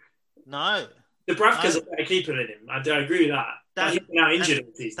Darlow. No. Dubravka's a better keeper than him. I agree with that. But he's now injured.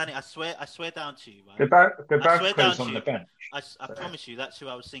 Danny, I swear down to you. Right? Dubravka's on the bench. I promise you, that's who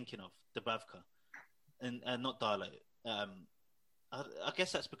I was thinking of, Dubravka, and not Darlow. I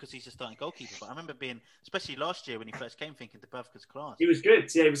guess that's because he's a starting goalkeeper. But I remember especially last year when he first came, thinking Dubravka's class. He was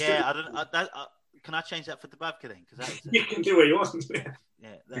good. Yeah, he was good. Yeah, can I change that for Dubravka then? Because you can do what you want.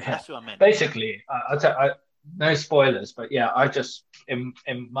 That's what I meant. Basically, no spoilers, but yeah, I just in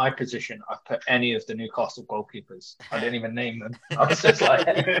my position, I put any of the Newcastle goalkeepers. I didn't even name them. I was just like,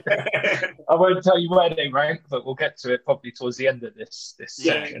 I won't tell you where they rank, but we'll get to it probably towards the end of this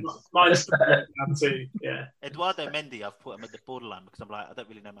section. Mine's down too. Yeah, Eduardo Mendy, I've put him at the borderline because I'm like, I don't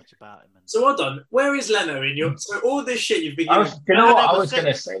really know much about him. So hold on, where is Leno in your? So all this shit you've been. I was going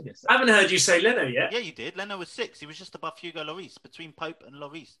to say this. I haven't heard you say Leno yet. Yeah, you did. Leno was 6. He was just above Hugo Lloris, between Pope and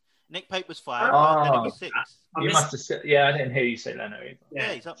Lloris. Nick Pope was 5. Leno was 6. You must have said. Yeah, I didn't hear you say Leno either.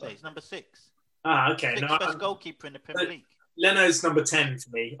 Yeah, he's up there. He's number 6. Okay. Best goalkeeper in the Premier League. Leno's number 10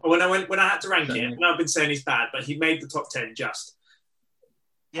 for me. When I had to rank it, I've been saying he's bad, but he made the top 10 just.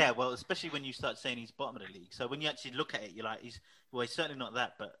 Yeah, well, especially when you start saying he's bottom of the league. So when you actually look at it, you're like, he's certainly not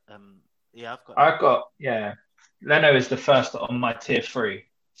that. But yeah, Leno is the first on my tier 3.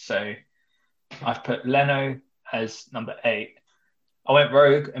 So I've put Leno as number 8. I went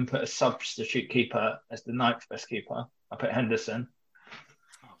rogue and put a substitute keeper as the 9th best keeper. I put Henderson.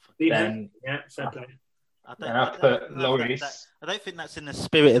 Then fair play. I put Lloris. I don't think that's in the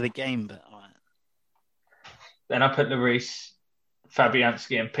spirit of the game, but all right. Then I put Lloris,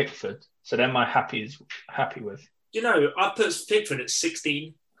 Fabianski, and Pickford. So they're my happy with. I put Pickford at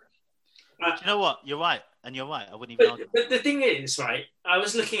 16. Do you know what? You're right. And you're right. I wouldn't even argue. But the thing is, right, I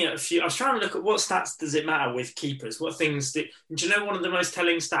was looking at I was trying to look at what stats does it matter with keepers? What things do you know one of the most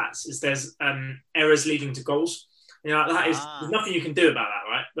telling stats is there's errors leading to goals. That is there's nothing you can do about that,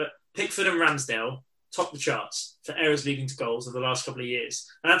 right? But Pickford and Ramsdale top the charts for errors leading to goals of the last couple of years.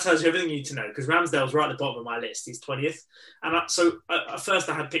 And that tells you everything you need to know because Ramsdale's right at the bottom of my list. He's 20th. And at first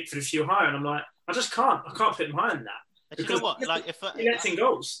I had Pickford a few higher and I'm like, I can't put him higher than that. Do you know what? Like, if he lets in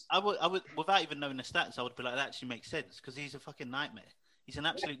goals, I would, without even knowing the stats, I would be like, that actually makes sense because he's a fucking nightmare. He's an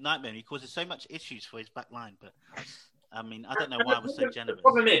absolute nightmare. And he causes so much issues for his back line. But I mean, I don't know why I was so generous. The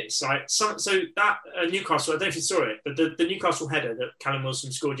problem is, right? So that Newcastle, I don't know if you saw it, but the Newcastle header that Callum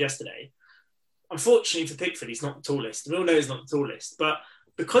Wilson scored yesterday. Unfortunately for Pickford, he's not the tallest. We all know he's not the tallest, but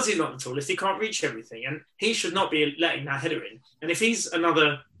because he's not the tallest, he can't reach everything, and he should not be letting that header in. And if he's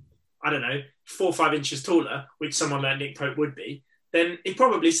another, 4 or 5 inches taller, which someone like Nick Pope would be, then he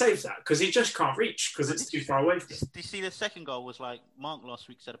probably saves that because he just can't reach because it's too far away from him. Do you see the second goal was like Mark last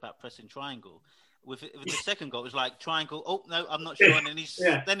week said about pressing triangle? With the second goal, it was like triangle. Oh no, I'm not sure. And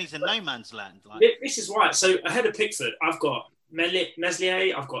then he's in no man's land. Like. This is why. So ahead of Pickford, I've got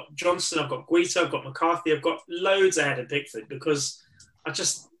Meslier, I've got Johnson, I've got Guaita, I've got McCarthy, I've got loads ahead of Pickford because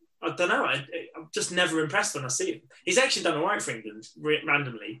I don't know. I'm just never impressed when I see him. He's actually done all right for England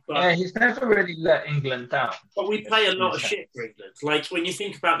randomly. But, yeah, he's never really let England down. But we play a lot of shit for England. Like, when you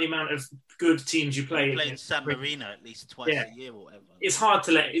think about the amount of good teams you play... Playing San Marino at least twice a year or whatever. It's hard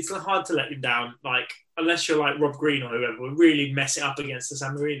to let him down, like, unless you're like Rob Green or whoever, will really mess it up against the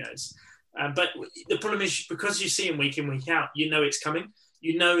San Marinos. But the problem is, because you see him week in, week out, you know it's coming.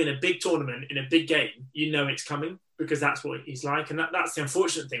 You know in a big tournament, in a big game, you know it's coming. Because that's what he's like, and that's the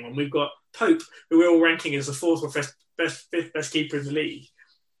unfortunate thing when we've got Pope, who we're all ranking as the 4th or 5th best keeper in the league,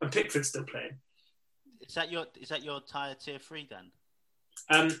 and Pickford's still playing. Is that your tier 3 then?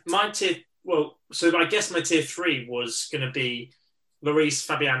 My tier, so I guess my tier 3 was going to be Lloris,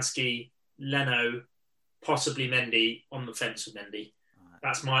 Fabianski, Leno, possibly Mendy, on the fence with Mendy.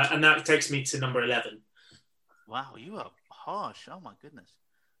 Right. And that takes me to number 11. Wow, you are harsh. Oh my goodness,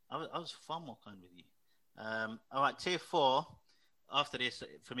 I was far more kind with you. All right, tier 4. After this,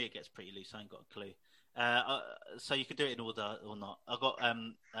 for me, it gets pretty loose. I ain't got a clue. So you could do it in order or not. I've got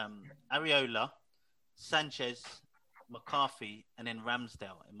Areola, Sanchez, McCarthy, and then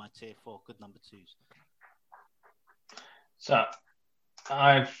Ramsdale in my tier 4. Good number 2s. So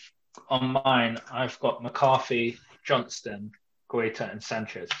I've on mine, I've got McCarthy, Johnston, Guaita, and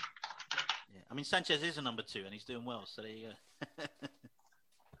Sanchez. Yeah. I mean, Sanchez is a number 2, and he's doing well. So there you go.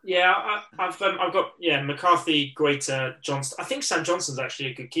 Yeah, I've got McCarthy, Guaita, Johnston. I think Sam Johnston's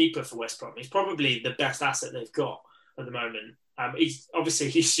actually a good keeper for West Brom. He's probably the best asset they've got at the moment. He's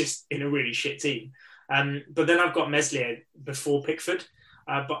just in a really shit team. But then I've got Meslier before Pickford.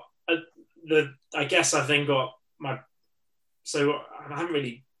 I guess I've then got so I haven't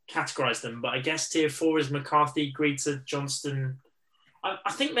really categorised them, but I guess tier 4 is McCarthy, Guaita, Johnston.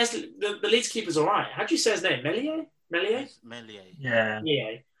 I think Meslier, the Leeds keeper's all right. How do you say his name? Meslier? Yeah. Do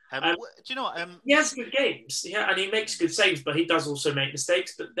you know what? He has good games, and he makes good saves, but he does also make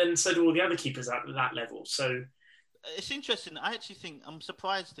mistakes. But then so do all the other keepers at that level. So it's interesting. I actually think I'm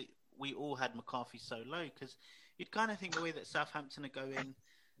surprised that we all had McCarthy so low, because you'd kind of think the way that Southampton are going,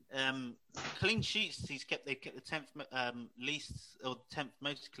 clean sheets. They've kept the 10th least or 10th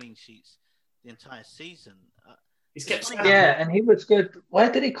most clean sheets the entire season. He's kept. Yeah, and he was good. Where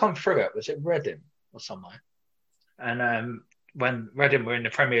did he come through it? Was it Reading or somewhere? And when Reading were in the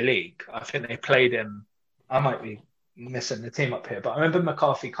Premier League, I think they played him. I might be missing the team up here, but I remember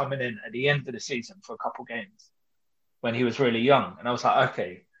McCarthy coming in at the end of the season for a couple of games when he was really young, and I was like,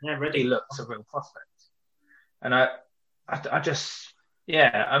 okay, he looks a real prospect. And I just,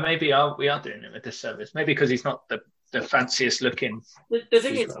 maybe we are doing him a disservice. Maybe because he's not the fanciest looking. The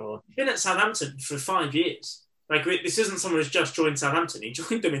thing is, he's been at Southampton for 5 years. Like, this isn't someone who's just joined Southampton. He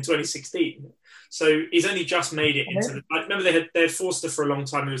joined them in 2016. So he's only just made it into I remember they had Forster for a long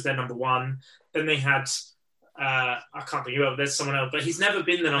time, who was their number 1. Then they had, I can't think of there's someone else, but he's never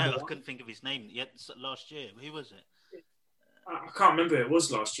been the number 1. I couldn't think of his name yet last year. Who was it? I can't remember who it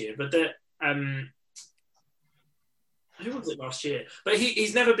was last year, but who was it last year? But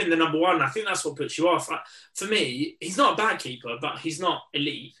he's never been the number 1. I think that's what puts you off. For me, he's not a bad keeper, but he's not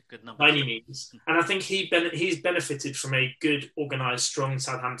elite by any means. And I think he's benefited from a good, organised, strong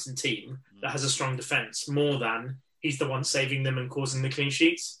Southampton team that has a strong defence more than he's the one saving them and causing the clean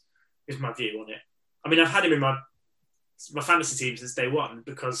sheets, is my view on it. I mean, I've had him in my fantasy team since day 1,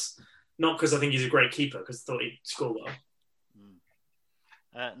 not because I think he's a great keeper, because I thought he'd score well.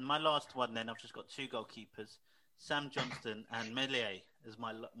 My last one then, I've just got 2 goalkeepers. Sam Johnston and Meslier as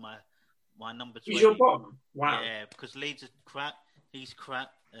my number 20. He's your bottom? Wow. Yeah, because Leeds are crap. He's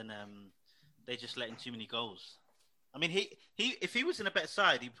crap, and they just let in too many goals. I mean, he if he was in a better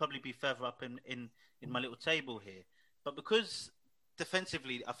side, he'd probably be further up in my little table here. But because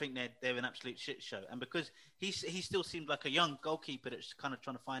defensively, I think they're an absolute shit show, and because he still seemed like a young goalkeeper that's kind of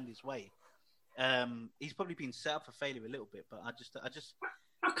trying to find his way. He's probably been set up for failure a little bit, but I just.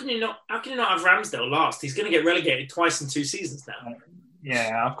 How can you not have Ramsdale last? He's going to get relegated twice in 2 seasons now.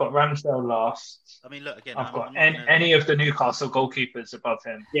 Yeah, I've got Ramsdale last. I mean, look again. I've got any of the Newcastle goalkeepers above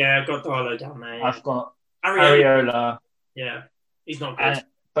him. Yeah, I've got Darlow down there. Yeah. I've got Areola. Yeah, he's not good.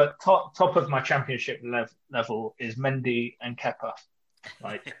 But top of my championship level is Mendy and Kepa.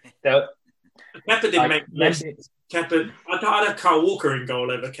 Like Kepa didn't make Kepa. I'd have Kyle Walker in goal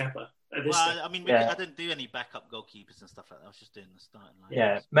over Kepa. Well, I mean, I didn't do any backup goalkeepers and stuff like that. I was just doing the starting line.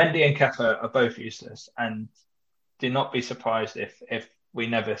 Yeah, Mendy and Kepa are both useless, and do not be surprised if we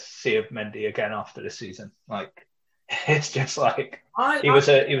never see of Mendy again after the season. Like, it's just like he was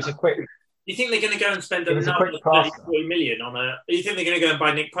a quick. You think they're going to go and spend another 40 million on a? You think they're going to go and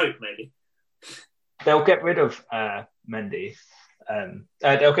buy Nick Pope? Maybe they'll get rid of Mendy.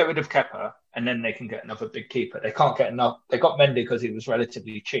 They'll get rid of Kepa, and then they can get another big keeper. They can't get enough. They got Mendy because he was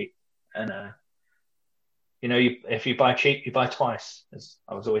relatively cheap. And, if you buy cheap, you buy twice, as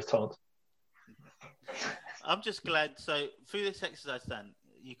I was always told. I'm just glad. So, through this exercise, Dan,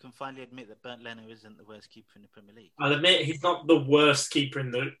 you can finally admit that Bernd Leno isn't the worst keeper in the Premier League. I'll admit he's not the worst keeper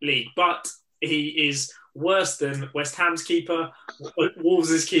in the league, but he is worse than West Ham's keeper,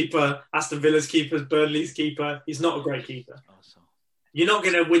 Wolves' keeper, Aston Villa's keeper, Burnley's keeper. He's not a great keeper. Awesome. You're not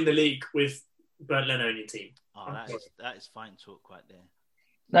going to win the league with Bernd Leno in your team. Oh, that is fine talk right there.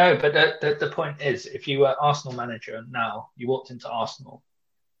 No, but the point is, if you were Arsenal manager now, you walked into Arsenal,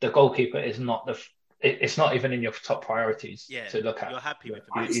 the goalkeeper is not it's not even in your top priorities to look at. You're happy with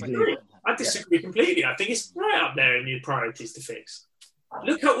it. I disagree completely. I think it's right up there in your priorities to fix.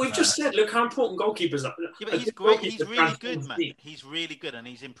 Look how we've just said. Look how important goalkeepers are. Yeah, but he's great. He's really good, man. He's really good, and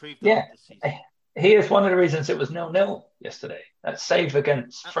he's improved. Yeah, he is one of the reasons it was 0-0 yesterday. That save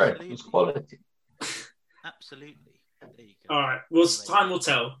against Fred was quality. Absolutely. All right. Well, time will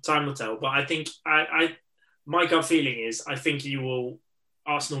tell. Time will tell. But I think my gut feeling is I think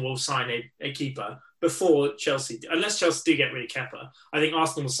Arsenal will sign a keeper before Chelsea, unless Chelsea do get rid of Kepa. I think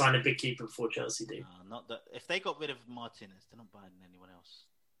Arsenal will sign a big keeper before Chelsea do. Not that if they got rid of Martinez, they're not buying anyone else.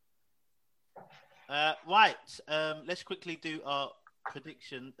 Right. Let's quickly do our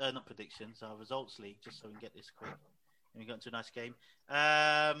not predictions, our results league, just so we can get this quick. And we got into a nice game.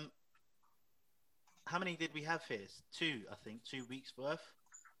 How many did we have here? 2, I think. 2 weeks worth.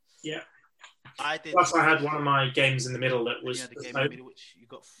 Yeah. I did. Plus, I had one of my games in the middle that was. The game in the middle, which you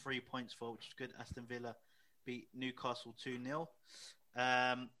got 3 points for, which is good. Aston Villa beat Newcastle 2-0.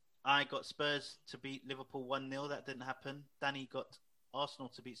 I got Spurs to beat Liverpool 1-0. That didn't happen. Danny got Arsenal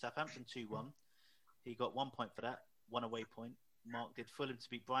to beat Southampton 2-1. He got 1 point for that. 1 away point. Mark did Fulham to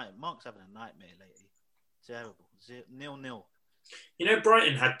beat Brighton. Mark's having a nightmare lately. Terrible. 0-0. You know,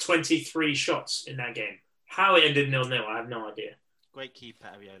 Brighton had 23 shots in that game. How it ended 0-0, I have no idea. Great keeper,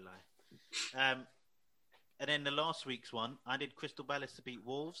 Arioli. And then the last week's one, I did Crystal Palace to beat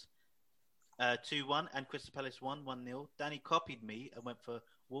Wolves 2-1, and Crystal Palace won 1-0. Danny copied me and went for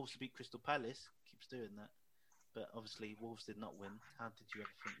Wolves to beat Crystal Palace. Keeps doing that. But obviously, Wolves did not win. How did you ever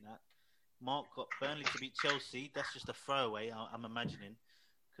think that? Mark got Burnley to beat Chelsea. That's just a throwaway, I'm imagining,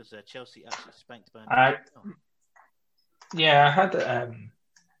 because Chelsea actually spanked Burnley. I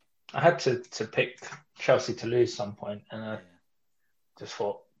had to pick Chelsea to lose some point, and I just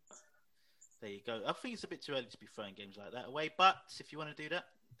thought. There you go. I think it's a bit too early to be throwing games like that away, but if you want to do that,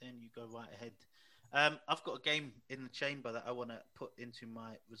 then you go right ahead. I've got a game in the chamber that I want to put into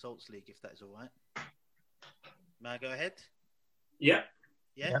my results league, if that is all right. May I go ahead? Yeah.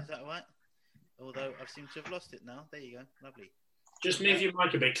 Yeah, is that all right? Although I've seemed to have lost it now. There you go. Lovely. Just move your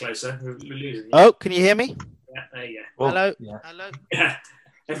mic a bit closer. We're losing you. Oh, can you hear me? Yeah, there you go. Hello? Yeah. Hello? Yeah.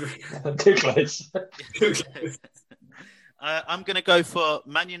 Too close. I'm going to go for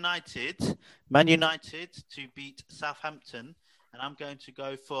Man United to beat Southampton, and I'm going to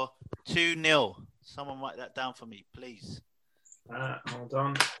go for 2-0. Someone write that down for me, please. Hold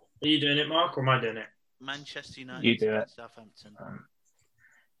on. Are you doing it, Mark, or am I doing it? Manchester United you do it. Southampton.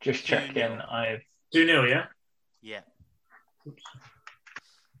 Just check in. 2-0, yeah? Yeah. Oops.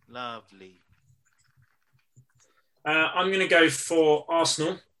 Lovely. I'm going to go for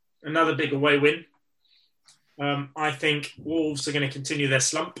Arsenal. Another big away win. I think Wolves are going to continue their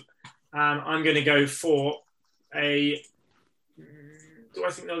slump. I'm going to go for a... Do I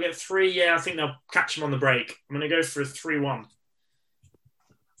think they'll get 3? Yeah, I think they'll catch them on the break. I'm going to go for a 3-1.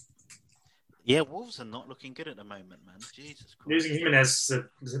 Yeah, Wolves are not looking good at the moment, man. Jesus Christ. Losing Jimenez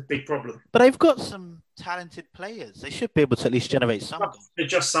is a big problem. But they've got some talented players. They should be able to at least generate some goals. They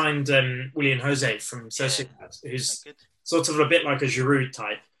just signed Willian Jose from Sociedad, who's sort of a bit like a Giroud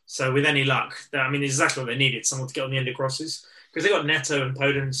type. So with any luck, exactly what they needed, someone to get on the end of crosses. Because they got Neto and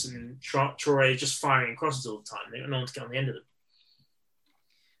Podence and Troy just firing crosses all the time. They got no one to get on the end of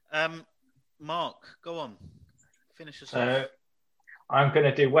them. Mark, go on. Finish us off. I'm going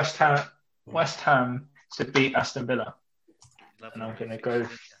to do West Ham to beat Aston Villa. Lovely. And I'm going to go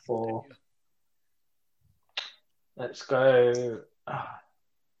for... Let's go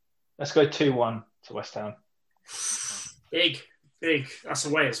 2-1 to West Ham. Big. That's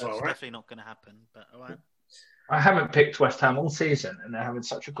away as well, right? Definitely not going to happen, but all right. I haven't picked West Ham all season, and they're having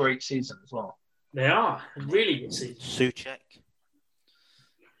such a great season as well. They are. A really good season. Souček.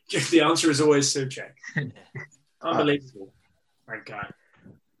 The answer is always Souček. Unbelievable. That guy.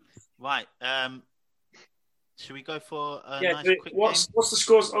 Right. Should we go for a nice quick what's game? What's the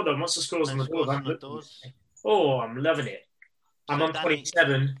scores? Hold on. What's the scores on the doors? Oh, I'm loving it. I'm on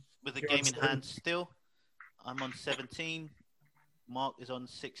 27. With the game in hand still. I'm on 17. Mark is on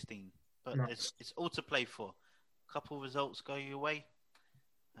 16. But nice. it's all to play for. A couple results go your way.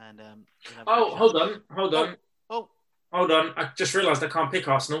 And hold on. Oh. Hold on. I just realised I can't pick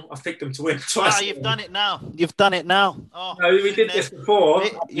Arsenal. I've picked them to win twice. You've done it now. Oh, no, we did this before.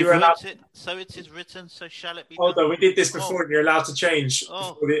 You've wrote it. So it is written. So shall it be Hold done. on. We did this before. And you're allowed to change.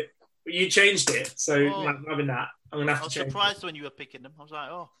 Oh. You changed it. So I'm having that. I'm going to have to change. I was surprised when you were picking them. I was like,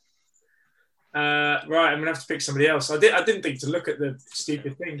 right, I'm going to have to pick somebody else. I didn't think to look at the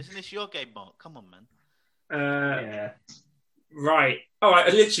stupid thing. Isn't this your game, Mark? Come on, man. Yeah. Right. Oh, I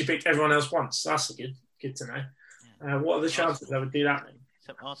literally picked everyone else once. That's good to know. Yeah. What are the chances I would do that then?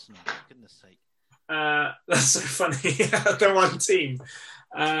 Except Arsenal, for goodness sake. That's so funny. The one team.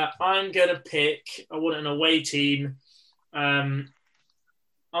 I'm going to pick, I want an away team.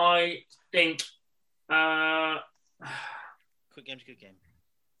 I think... Quick game's a good game.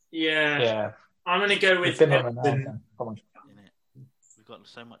 Yeah. I'm going to go with Everton. We've got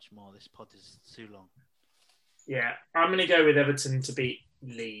so much more. This pod is too long. Yeah. I'm going to go with Everton to beat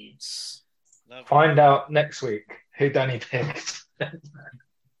Leeds. Lovely. Find out next week who Danny picked.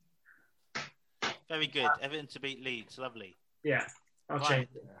 Very good. Everton to beat Leeds. Lovely. Yeah. I'll change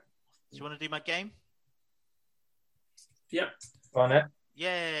it. Do you want to do my game? Yep. On it.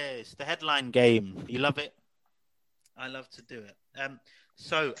 Yes, the headline game. You love it. I love to do it.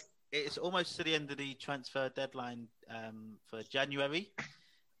 So it's almost to the end of the transfer deadline for January.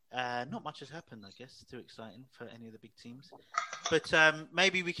 Not much has happened, I guess. Too exciting for any of the big teams. But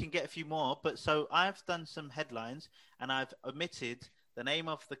maybe we can get a few more. But so I've done some headlines and I've omitted the name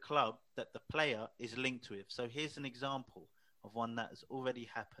of the club that the player is linked with. So here's an example of one that has already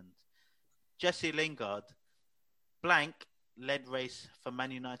happened. Jesse Lingard, blank, led race for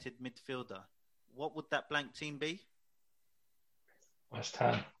Man United midfielder. What would that blank team be? West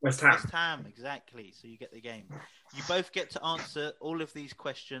Ham. West Ham. West Ham, exactly. So you get the game. You both get to answer all of these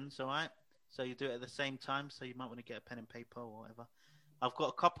questions, all right? So you do it at the same time, so you might want to get a pen and paper or whatever. I've got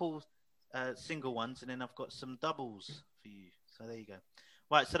a couple single ones, and then I've got some doubles for you. So there you go.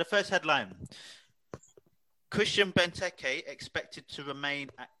 Right, so the first headline. Christian Benteke expected to remain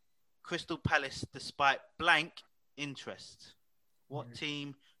at Crystal Palace despite blank interest. What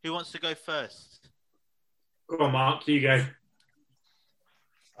team? Who wants to go first? Go on, Mark. You go.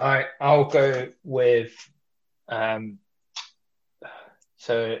 All right, I'll go with.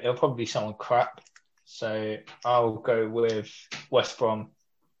 So it'll probably be someone crap. So I'll go with West Brom.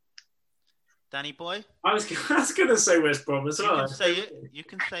 Danny boy? I was going to say West Brom as well. You can say it. You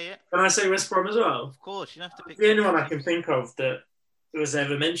can say it. Can I say West Brom as well? Of course, you don't have to pick. The only one I can think of that was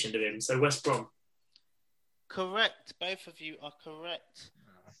ever mentioned of him. So West Brom. Correct. Both of you are correct.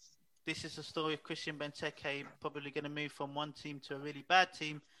 This is the story of Christian Benteke probably going to move from one team to a really bad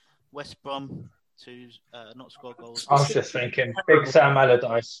team, West Brom, to not score goals. I was just thinking, big Sam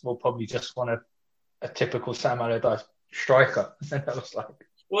Allardyce will probably just want a typical Sam Allardyce striker. And I was like,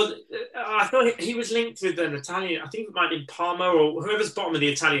 well, I thought he was linked with an Italian. I think it might have been Parma or whoever's bottom of the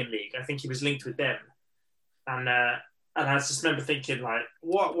Italian league. I think he was linked with them, and I just remember thinking, like,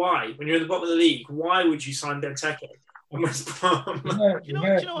 what? Why? When you're at the bottom of the league, why would you sign Benteke? West Brom. You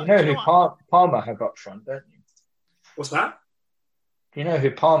know who Palmer have up front, don't you? What's that? Do you know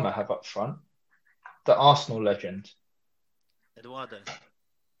who Palmer have up front? The Arsenal legend. Eduardo.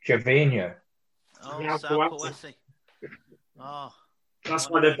 Gervinho. Oh, Yeah, Sam Kouassi. Oh. That's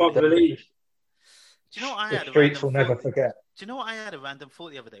why they're bottom of the league. Do you know what I The had? streets will never forget. Do you know what I had a random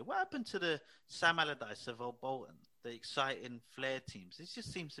thought the other day? What happened to the Sam Allardyce of Old Bolton, the exciting flair teams? It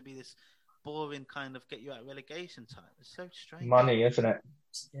just seems to be this boring kind of get you out of relegation time. It's so strange. Money, isn't it?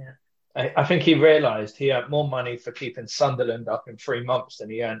 Yeah. I think he realised he had more money for keeping Sunderland up in 3 months than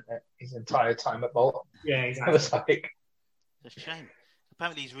he earned his entire time at Bolton. Yeah, It exactly. was like, It's a shame.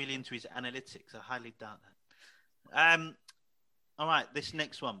 Apparently he's really into his analytics. I highly doubt that. All right, this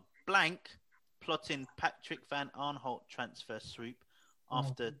next one. Blank plotting Patrick Van Aanholt transfer swoop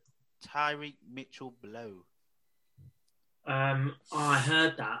after Tyreek Mitchell blow. I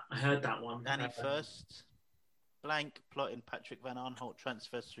heard that one. Danny first. Blank plotting Patrick Van Aanholt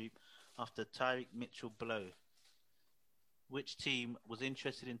transfer sweep after Tyreek Mitchell blow. Which team was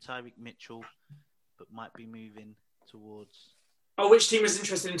interested in Tyreek Mitchell but might be moving towards? Oh, which team was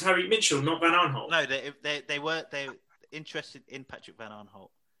interested in Tyreek Mitchell, not Van Aanholt? No, they were interested in Patrick Van Aanholt.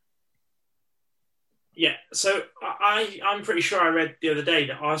 Yeah, so I'm pretty sure I read the other day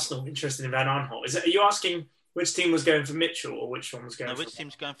that Arsenal were interested in Van Aanholt. Are you asking which team was going for Mitchell or which one was going No, for... which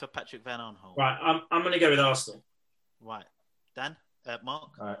team's going for Patrick Van Aanholt? Right, I'm going to go with Arsenal. Right. Dan?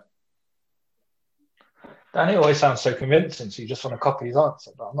 Mark? all right. Danny always sounds so convincing, so you just want to copy his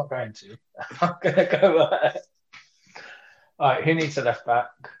answer, but I'm not going to. I'm going to go... all right, who needs a left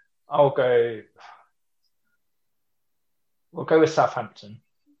back? We'll go with Southampton.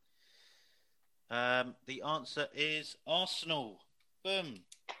 The answer is Arsenal. Boom.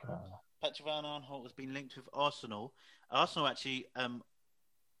 Patrick Van Aanholt has been linked with Arsenal. Arsenal actually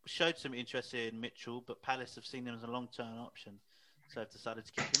showed some interest in Mitchell, but Palace have seen him as a long-term option, so have decided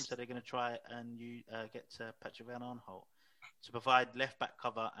to keep him. So they're going to try and get Patrick Van Aanholt to provide left-back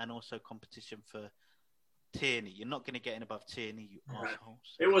cover and also competition for Tierney. You're not going to get in above Tierney, you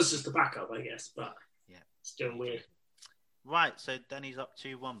assholes. It was just a backup, I guess, but yeah, still weird. Right, so Danny's up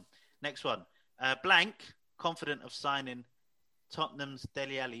 2-1. Next one. Blank, confident of signing Tottenham's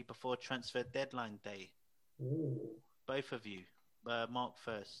Dele Alli before transfer deadline day. Ooh. Both of you. Mark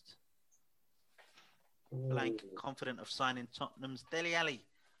first. Blank, confident of signing Tottenham's Dele Alli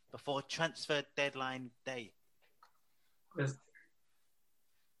before transfer deadline day.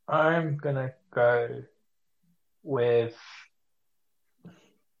 I'm going to go with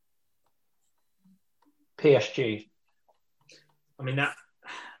PSG. I mean, that's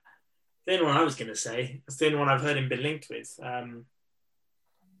the only one I was going to say. That's the only one I've heard him been linked with.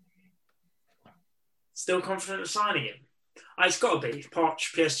 Still confident of signing him? It's got to be.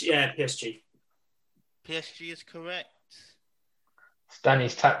 Poch, PSG. Yeah, PSG. PSG is correct. It's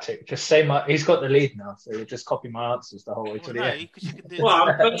Danny's tactic. Just say he's got the lead now, so you just copy my answers the whole way to the end. because you could do.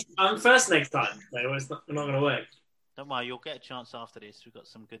 Well, I'm first next time. So it's not going to work. Don't worry, you'll get a chance after this. We've got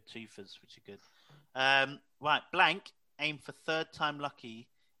some good twofers, which are good. Right, blank aim for third time lucky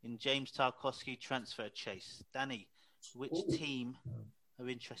in James Tarkowski transfer chase. Danny, which team are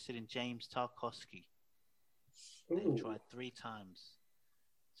interested in James Tarkowski? They tried 3 times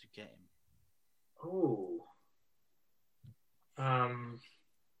to get him. Oh.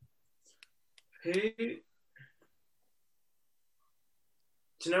 Who? Do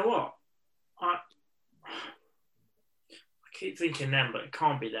you know what? I keep thinking them, but it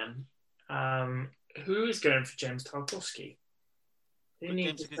can't be them. Who is going for James Tarkowski?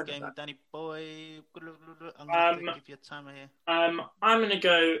 Good game, Danny boy. I'm going to give you a timer here. I'm going to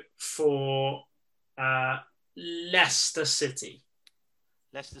go for Leicester City.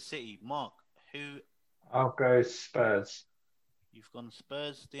 Leicester City. Mark, who? I'll go Spurs. You've gone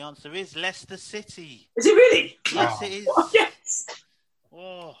Spurs. The answer is Leicester City. Is it really? Yes, it is. Yes.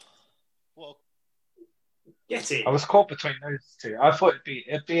 Oh, what? Get it. I was caught between those two. I thought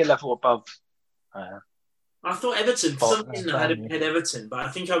it'd be a level above. I thought Everton. For some reason, I had Everton, but I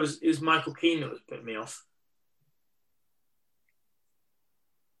think it was Michael Keane that was putting me off.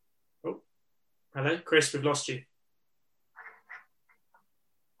 Oh, hello, Chris. We've lost you.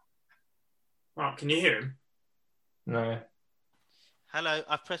 Mark, can you hear him? No. Hello,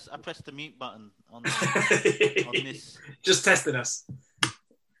 I pressed the mute button on this. Just testing us.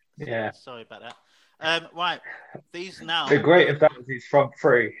 Yeah. Sorry about that. Right, these now. It'd be great if that was his front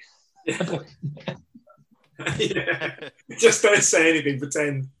three. Yeah. Just don't say anything.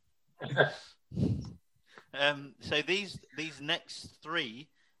 Pretend. So these next 3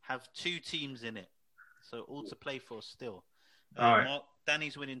 have 2 teams in it, so all to play for still. All right.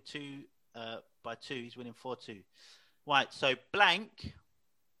 Danny's winning 2 by 2. He's winning 4-2. Right, so blank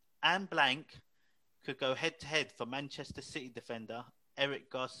and blank could go head to head for Manchester City defender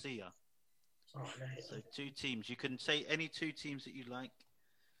Eric Garcia. Oh, so 2 teams. You can say any 2 teams that you like.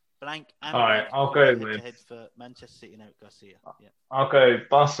 Blank and all right, I'll go with head for Manchester City and Eric Garcia. Yeah. I'll go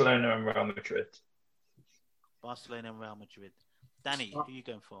Barcelona and Real Madrid. Barcelona and Real Madrid. Danny, who are you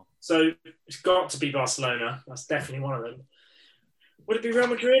going for? So it's got to be Barcelona. That's definitely one of them. Would it be Real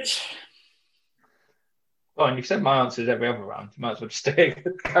Madrid? Oh, and you've said my answers every other round. You might as well just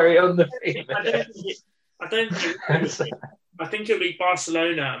carry on the theme. I think it'll be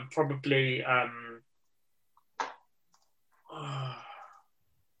Barcelona and probably.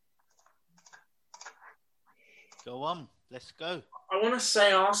 Go on, let's go. I want to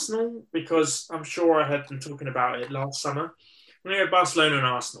say Arsenal because I'm sure I heard them talking about it last summer. I'm going to go Barcelona and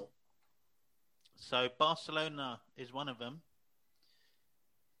Arsenal. So Barcelona is one of them.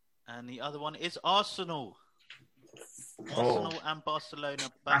 And the other one is Arsenal. Arsenal and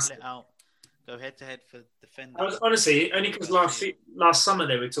Barcelona battle it out. Go head to head for defender. Honestly, only because last summer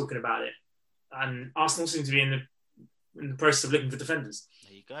they were talking about it. And Arsenal seem to be in the process of looking for defenders.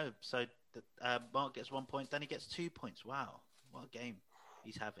 There you go. So Mark gets 1 point. Danny gets 2 points. Wow. What a game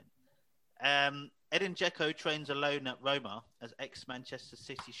he's having. Edin Dzeko trains alone at Roma as ex-Manchester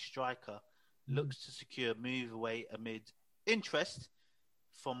City striker looks to secure move away amid interest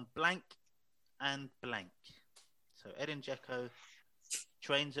from blank and blank. So Edin Dzeko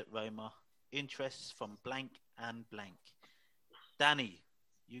trains at Roma, interests from blank and blank. Danny,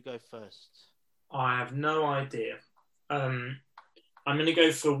 you go first. I have no idea. I'm going to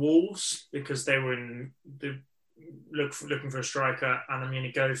go for Wolves because they were in the looking for a striker, and I'm going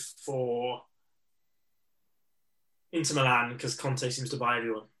to go for Inter Milan because Conte seems to buy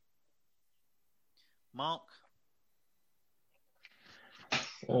everyone. Mark?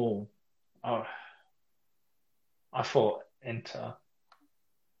 I thought Inter.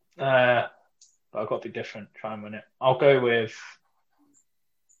 But I've got to be different, try and win it. I'll go with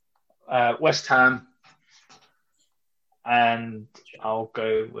West Ham, and I'll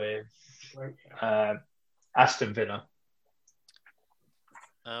go with Aston Villa.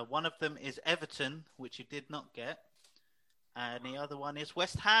 One of them is Everton, which you did not get, and the other one is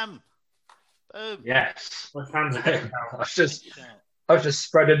West Ham. Boom. Yes. West Ham's a good shout. I was just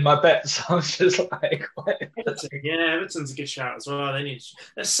spreading my bets. I was just like, Everton's a good shout as well.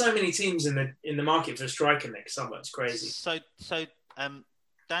 There's so many teams in the market for a striker next summer. It's crazy. So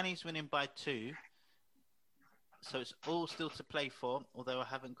Danny's winning by 2. So it's all still to play for, although I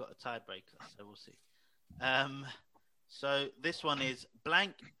haven't got a tiebreaker, so we'll see. So this one is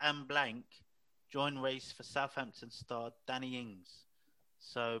blank and blank join race for Southampton star Danny Ings.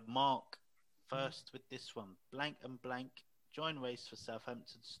 So Mark first with this one. Blank and blank join race for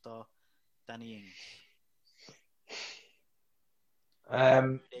Southampton star Danny Ings.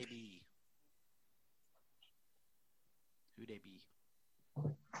 they be? Who they be?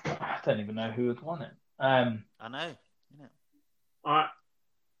 I don't even know who would won it. I know.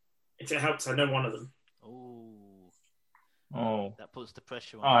 If it helps, I know one of them. Oh, that puts the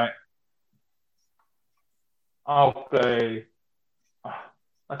pressure on. All right. I'll go.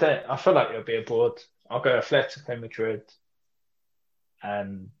 I feel like it'll be abroad. I'll go Atletico Madrid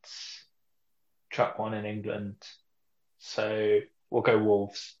and chuck one in England. So we'll go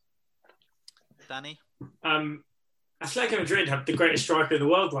Wolves. Danny? Atletico Madrid have the greatest striker in the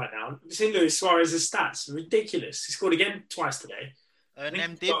world right now. You've seen Luis Suarez's stats. Ridiculous. He scored again twice today.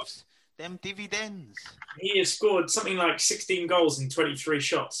 Them dividends. He has scored something like 16 goals in 23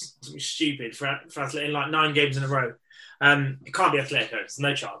 shots. Something stupid for Atletico in like 9 games in a row. It can't be Atletico. There's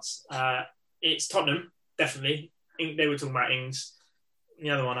no chance. It's Tottenham, definitely. They were talking about Ings. The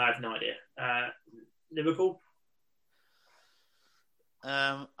other one, I have no idea. Liverpool?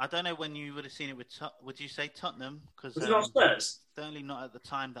 I don't know when you would have seen it with. Would you say Tottenham? Because was it not Spurs? Certainly not at the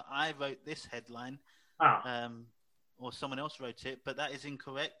time that I wrote this headline. Or someone else wrote it, but that is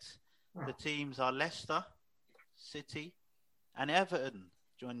incorrect. The teams are Leicester, City, and Everton.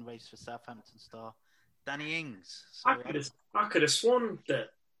 Join the race for Southampton star Danny Ings. So, I could have sworn that.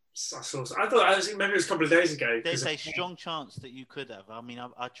 Maybe it was a couple of days ago. There's a strong chance that you could have. I mean,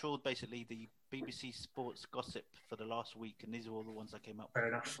 I trawled basically the BBC Sports gossip for the last week, and these are all the ones I came up with. Fair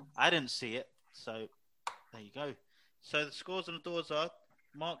enough. I didn't see it, so there you go. So the scores on the doors are: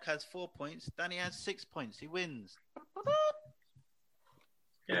 Mark has 4 points, Danny has 6 points. He wins.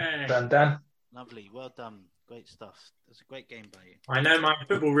 Yeah. Dan. Lovely, well done, great stuff. It was a great game by you. I know my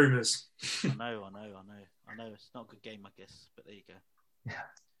football rumours. I know. It's not a good game, I guess, but there you go. Yeah.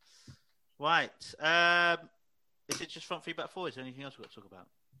 Right. Is it just front three, back four? Is there anything else we've got to talk about?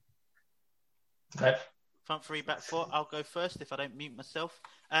 No. Front three, back four. I'll go first if I don't mute myself.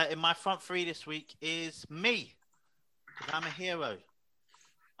 In my front three this week is me, because I'm a hero.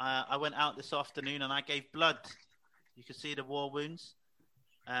 I went out this afternoon and I gave blood. You can see the war wounds.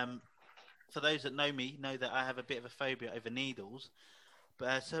 For those that know me, know that I have a bit of a phobia over needles.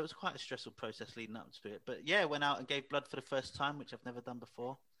 But so it was quite a stressful process leading up to it. But yeah, went out and gave blood for the first time, which I've never done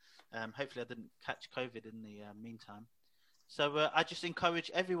before. Hopefully I didn't catch COVID in the meantime. So I just encourage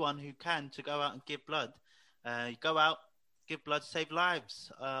everyone who can to go out and give blood. Go out, give blood, save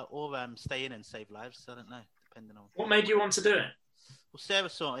lives, or stay in and save lives. I don't know, depending on. What made you want to do it? Well, Sarah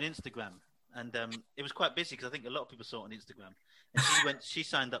saw it on Instagram, and it was quite busy because I think a lot of people saw it on Instagram. And she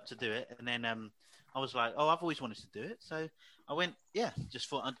signed up to do it, and then I was like, oh, I've always wanted to do it, so I went. Yeah, just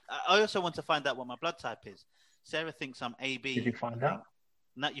thought. I also want to find out what my blood type is. Sarah thinks I'm AB. Did you find out?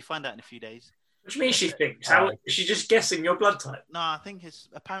 No, you find out in a few days. What do you mean she thinks? How is she just guessing your blood type? No, I think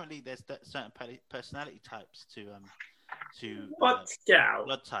apparently there's certain personality types to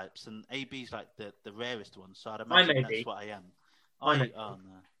blood types, and AB's like the rarest one. So I'd imagine that's what I am. Oh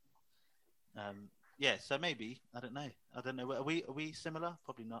no. Yeah, so maybe I don't know. Are we similar?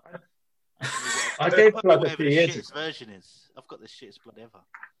 Probably not. I gave blood a few years ago. Version is I've got the shittest blood ever.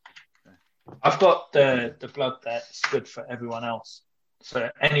 I've got the blood that's good for everyone else,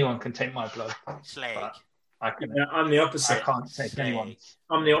 so anyone can take my blood. Slag. I'm the opposite. I can't take anyone.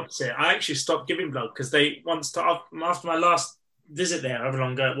 I'm the opposite. I actually stopped giving blood because they after my last visit there, however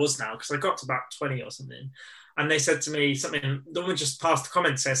long ago it was now, because I got to about 20 or something, and they said to me something. The woman just passed the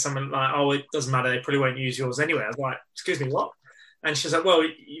comment, says something like, "Oh, it doesn't matter. They probably won't use yours anyway." I was like, "Excuse me, what?" And she's like, "Well,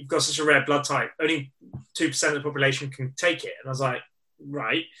 you've got such a rare blood type. Only 2% of the population can take it." And I was like,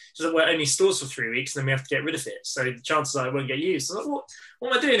 "Right." She's like, "Well, it only stores for 3 weeks, and then we have to get rid of it. So the chances are it won't get used." I was like,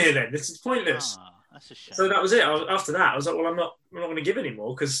 "What am I doing here then? This is pointless." That's a shame. So that was it. After that, I was like, "Well, I'm not going to give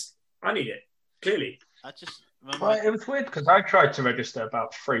anymore because I need it." Clearly, I just remember. Well, it was weird because I tried to register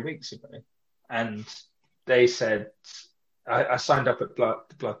about 3 weeks ago, and they said I signed up at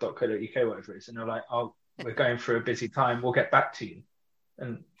blood.co.uk, whatever it is, and they're like, "Oh, we're going through a busy time. We'll get back to you."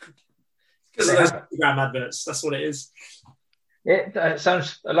 And because of those Instagram adverts, that's what it is. It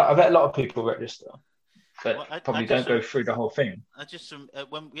sounds a lot. I bet a lot of people register, but probably don't go through the whole thing. I just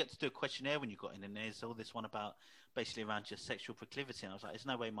when we had to do a questionnaire when you got in, and there's all this one about basically around your sexual proclivity, and I was like, "There's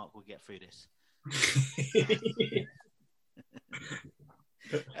no way Mark will get through this."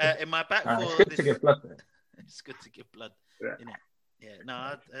 In my back four, it's good to give blood. It's good to give blood, yeah. Innit? Yeah. No,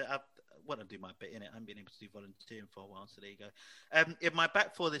 I want to do my bit in it. I haven't been able to do volunteering for a while, so there you go. In my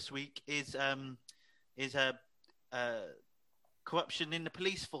back four this week is corruption in the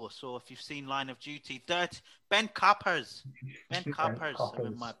police force, or if you've seen Line of Duty, Ben Coppers. Ben Coppers. I'm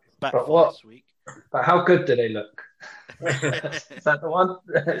in my back four this week. But how good do they look? Is that the one?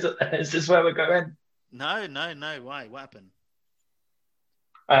 Is this where we're going? No. Why? What happened?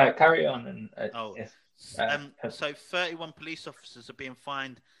 Carry on. And so 31 police officers are being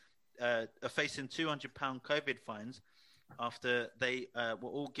fined, are facing £200 COVID fines after they were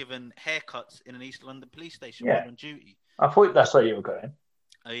all given haircuts in an East London police station while on duty. I thought that's where you were going.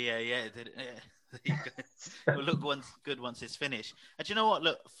 Oh yeah. There you go. Well, look, good once it's finished. And do you know what?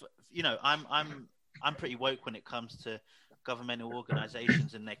 Look, I'm pretty woke when it comes to governmental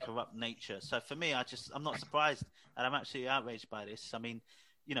organisations and their corrupt nature. So for me, I'm not surprised, and I'm absolutely outraged by this. I mean,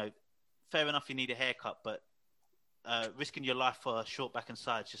 fair enough, you need a haircut, but risking your life for a short back and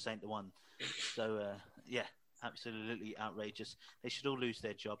sides just ain't the one. So yeah, absolutely outrageous. They should all lose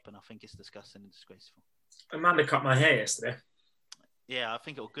their job, and I think it's disgusting and disgraceful. Amanda cut my hair yesterday. Yeah, I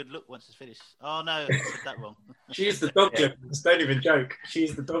think it'll good look once it's finished. Oh no, I said that wrong. She used the dog clippers. Don't even joke. She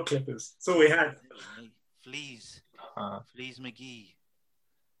used the dog clippers. That's all we had. Fleas McGee.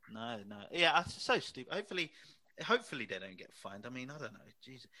 No. Yeah, it's so stupid. Hopefully they don't get fined. I mean, I don't know.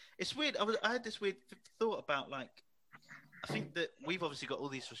 Jesus, it's weird. I had this weird thought about, like, I think that we've obviously got all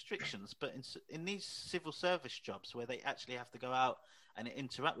these restrictions, but in these civil service jobs where they actually have to go out and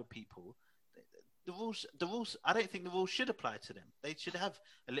interact with people, the rules. I don't think the rules should apply to them. They should have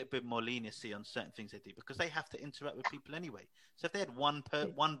a little bit more leniency on certain things they do because they have to interact with people anyway. So if they had one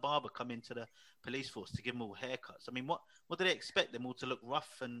barber come into the police force to give them all haircuts, I mean, what do they expect them all to look rough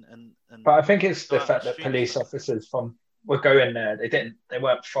and? But I think it's the fact that police officers were going there. They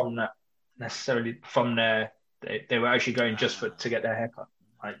weren't from that necessarily from there. They were actually going just to get their haircut.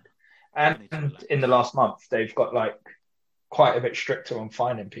 Like, and in the last month, they've got like quite a bit stricter on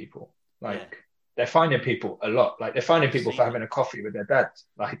fining people. Like. Yeah. They're finding people a lot. Like, they're finding people for having a coffee with their dads.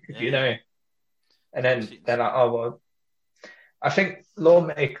 Like, and then they're like, oh, well, I think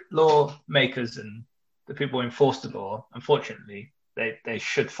lawmakers and the people who enforce the law, unfortunately, they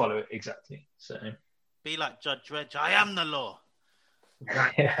should follow it exactly. So be like Judge Dredge. I am the law.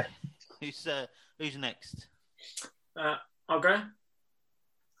 Yeah. Who's next? I'll go.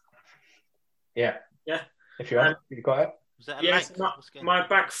 Yeah. Yeah. If you want, you got it. Yes, my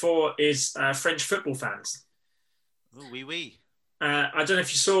back four is French football fans. Oh, oui. I don't know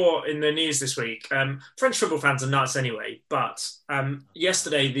if you saw in the news this week. French football fans are nuts anyway, but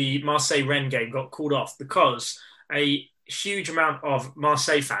yesterday the Marseille-Rennes game got called off because a huge amount of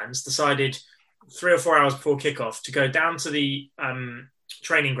Marseille fans decided 3 or 4 hours before kickoff to go down to the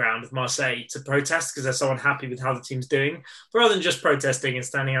training ground of Marseille to protest because they're so unhappy with how the team's doing. But rather than just protesting and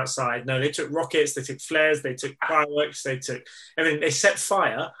standing outside, no, they took rockets, they took flares, they took fireworks, they set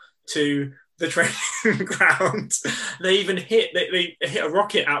fire to the training ground. They even hit a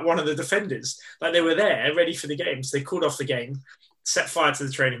rocket at one of the defenders. Like, they were there ready for the game, so they called off the game, set fire to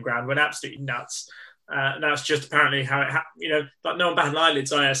the training ground, went absolutely nuts. That's just apparently how it happened. Like, no one batted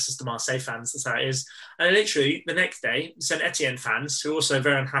eyelids. It's just the Marseille fans. That's how it is. And literally the next day, Saint Etienne fans, who are also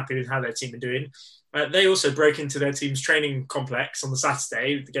very unhappy with how their team are doing, they also broke into their team's training complex on the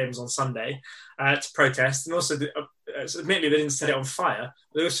Saturday. The game was on Sunday to protest, and also admittedly they didn't set it on fire.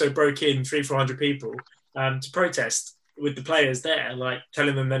 They also broke in 300-400 people to protest with the players there, like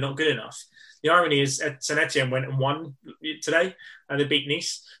telling them they're not good enough. The irony is Saint Etienne went and won today, and they beat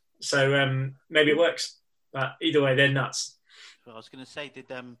Nice. So maybe it works, but either way, they're nuts. Well, I was going to say, did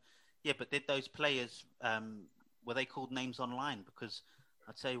those players were they called names online? Because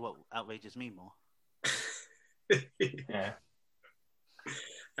I'll tell you what outrages me more. Yeah.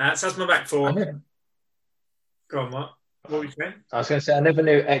 So that's my back four. Go on, what were you saying? I was going to say I never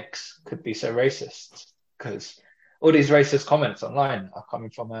knew eggs could be so racist because all these racist comments online are coming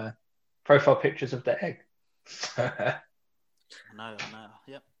from profile pictures of the egg. I know.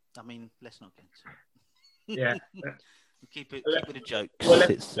 Yep. I mean, let's not get into it. Yeah. keep it a joke. Well,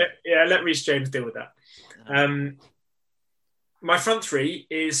 let Reece James deal with that. My front three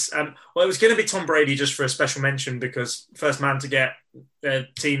is, it was going to be Tom Brady just for a special mention because first man to get their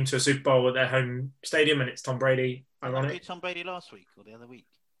team to a Super Bowl at their home stadium, and it's Tom Brady. Ironic. Did we do Tom Brady last week or the other week?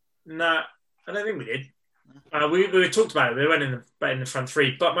 No, I don't think we did. We talked about it. We went in the front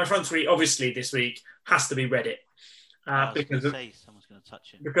three, but my front three, obviously, this week has to be Reddit. Because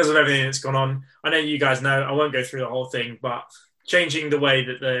of everything that's gone on. I know you guys know, I won't go through the whole thing, but changing the way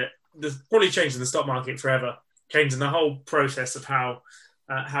that probably changing the stock market forever, changing the whole process of how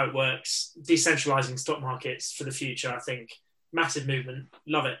it works, decentralizing stock markets for the future. I think massive movement,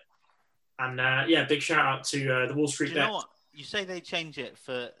 love it, and big shout out to the Wall Street. You know what? You say they change it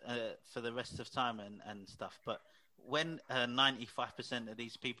for the rest of time and stuff, but when 95% of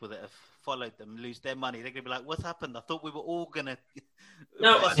these people that have followed them lose their money, they're going to be like, what's happened? I thought we were all going to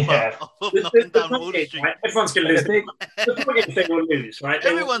off of knocking down Wall Street. Right? Everyone's going to lose. The point is they will lose, right?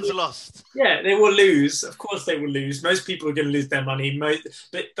 Everyone's lost. Yeah, they will lose. Of course they will lose. Most people are going to lose their money.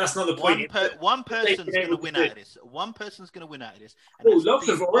 But that's not the point. One person's going to win out of this. One person's going to win out of this. Lots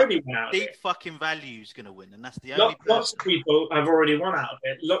have already won out of it. Deep fucking Value's going to win, and that's the only person. Lots of people have already won out of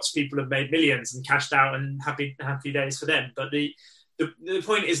it. Lots of people have made millions and cashed out, and happy days for them. But the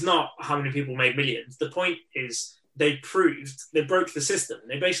point is not how many people made millions. The point is they broke the system.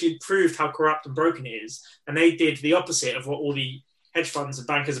 They basically proved how corrupt and broken it is, and they did the opposite of what all the hedge funds and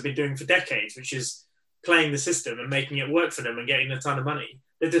bankers have been doing for decades, which is playing the system and making it work for them and getting a ton of money.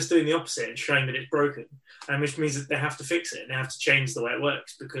 They're just doing the opposite and showing that it's broken, and which means that they have to fix it and they have to change the way it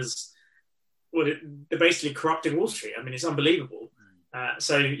works because they're basically corrupting Wall Street. I mean, it's unbelievable.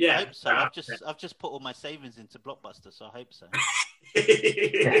 So yeah, I hope so. I've just put all my savings into Blockbuster, so I hope so.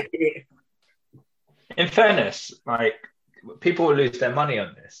 In fairness, like people will lose their money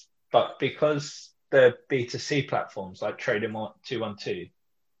on this, but because the B2C platforms like Trading 212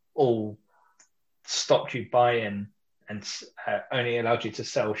 all stopped you buying and only allowed you to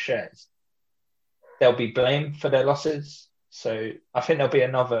sell shares, they'll be blamed for their losses. So I think there'll be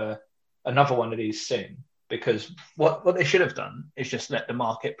another one of these soon, because what they should have done is just let the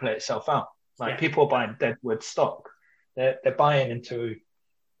market play itself out. Like people are buying deadwood stock. They're buying into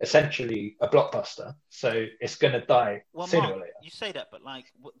essentially a blockbuster, so it's going to die sooner or later. You say that, but like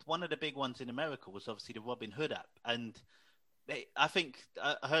one of the big ones in America was obviously the Robinhood app, and I think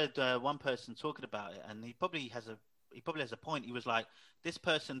I heard one person talking about it, and he probably has a point. He was like, this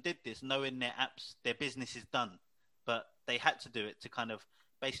person did this knowing their business is done, but they had to do it to kind of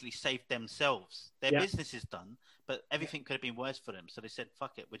basically save themselves. Their business is done, but everything could have been worse for them. So they said,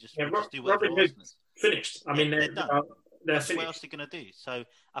 fuck it, we'll just do whatever Robinhood finished. I mean, they're done. They're finished. What else are they going to do? So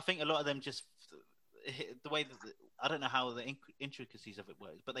I think a lot of them just the way that I don't know how the intricacies of it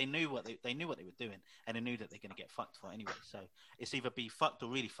works, but they knew what they were doing, and they knew that they're going to get fucked for anyway. So it's either be fucked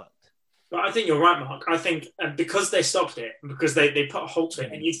or really fucked. But I think you're right, Mark. I think because they stopped it, because they put a halt to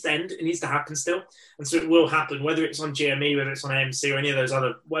it, it needs to end. It needs to happen still, and so it will happen. Whether it's on GME, whether it's on AMC, or any of those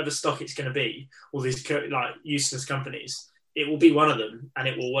other whatever stock it's going to be, all these like useless companies, it will be one of them, and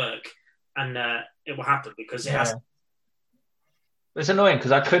it will work, and it will happen because it has. It's annoying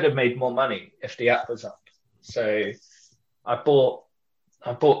because I could have made more money if the app was up. So I bought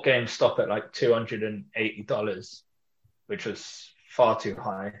GameStop at like $280, which was far too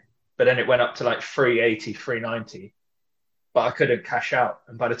high. But then it went up to like $380, $390. But I couldn't cash out.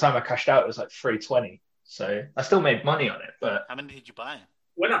 And by the time I cashed out, it was like $320. So I still made money on it. But how many did you buy?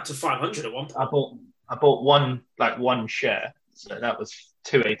 Went up to 500 at one point. I bought one share. So that was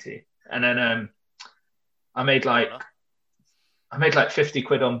 $280. And then I made like 50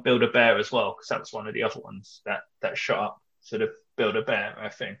 quid on Build-A-Bear as well, because that was one of the other ones that shot up to the Build-A-Bear, I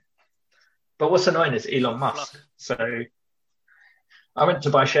think. But what's annoying is Elon Musk. So I went to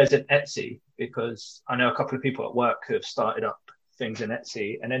buy shares in Etsy because I know a couple of people at work who have started up things in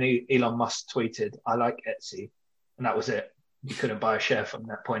Etsy. And then Elon Musk tweeted, "I like Etsy." And that was it. You couldn't buy a share from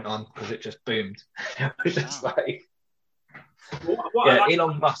that point on because it just boomed. It was just like...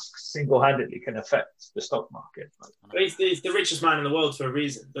 Elon Musk single-handedly can affect the stock market. He's the richest man in the world for a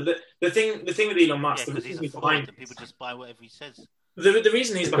reason. But the thing with Elon Musk, because he's behind, and people just buy whatever he says. The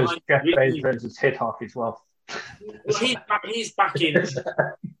reason he's because behind, Jeff Bezos has hid half his wealth. Well, he's backing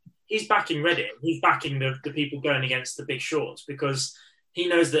Reddit. He's backing the people going against the big shorts because he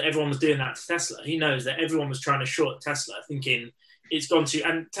knows that everyone was doing that to Tesla. He knows that everyone was trying to short Tesla, thinking it's gone too,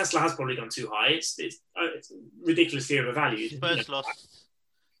 and Tesla has probably gone too high. It's ridiculously overvalued. Spurs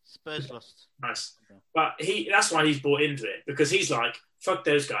lost. Nice, but that's why he's bought into it, because he's like, fuck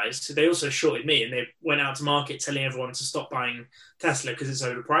those guys. So they also shorted me, and they went out to market telling everyone to stop buying Tesla because it's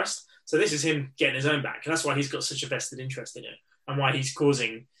overpriced. So this is him getting his own back, and that's why he's got such a vested interest in it, and why he's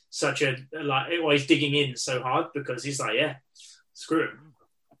causing such why he's digging in so hard, because he's like, yeah, screw him.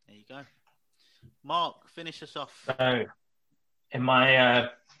 There you go, Mark. Finish us off. In my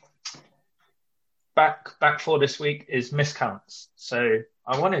back for this week is miscounts. So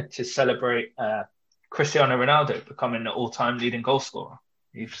I wanted to celebrate Cristiano Ronaldo becoming the all-time leading goal scorer.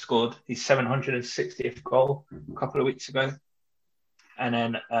 He scored his 760th goal a couple of weeks ago. And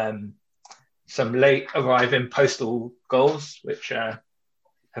then some late arriving postal goals, which have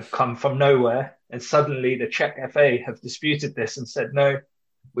come from nowhere. And suddenly the Czech FA have disputed this and said, no,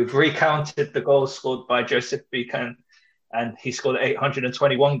 we've recounted the goals scored by Joseph Buchanan, and he scored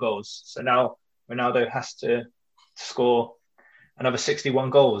 821 goals. So now Ronaldo has to score another 61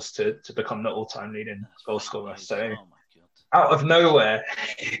 goals to become the all-time leading goal scorer. So Oh my God. out of nowhere,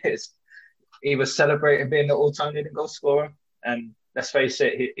 he was celebrating being the all-time leading goal scorer. And let's face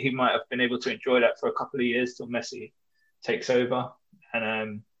it, he might have been able to enjoy that for a couple of years till Messi takes over.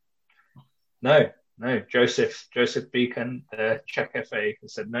 And no, Joseph Beacon, the Czech FA,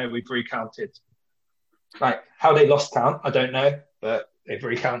 said, no, we've recounted. Like, how they lost count, I don't know, but they've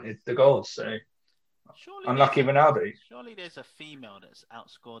recounted the goals. So unlucky Ronaldo. Surely there's a female that's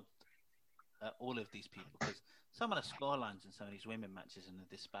outscored all of these people, because some of the scorelines in some of these women matches and the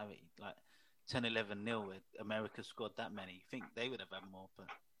disparity, like 10-11-0, where America scored that many. You think they would have had more, but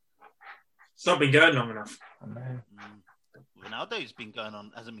It's not been going long enough. Ronaldo's hasn't been going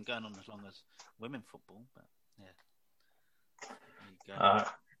on as long as women football, but yeah. There you go.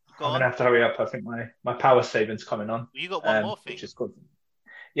 I'm gonna have to hurry up. I think my power saving's coming on. You got one more thing. Which is good.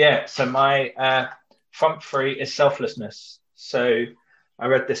 Yeah. So my front three is selflessness. So I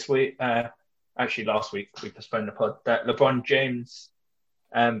read this week, actually last week, we postponed the pod, that LeBron James'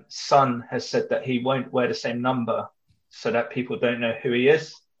 son has said that he won't wear the same number so that people don't know who he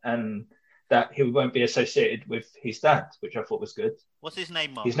is, and that he won't be associated with his dad, which I thought was good. What's his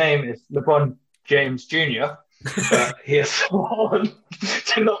name, Mark? His name is LeBron James Jr., but he has sworn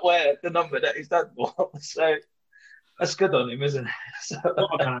to not wear the number that his dad wore. So that's good on him, isn't it? So,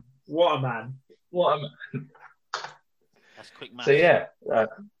 What a man. That's quick math. So yeah.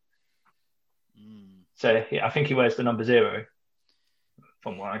 So I think he wears the number 0,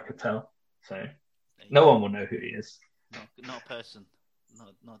 from what I could tell. So no one will know who he is. Not a person.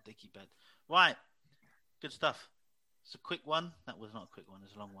 Not Dickie Bed. Right. Good stuff. It's a quick one. That was not a quick one.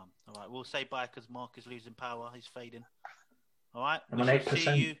 It's a long one. All right. We'll say bye because Mark is losing power. He's fading. All right. I'm on 8%.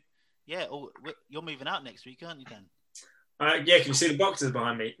 See you. Yeah. You're moving out next week, aren't you, Dan? Yeah, can you see the boxes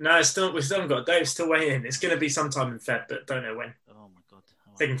behind me? No, we still haven't got a date. It's still waiting. It's going to be sometime in Feb, but don't know when. Oh, my God.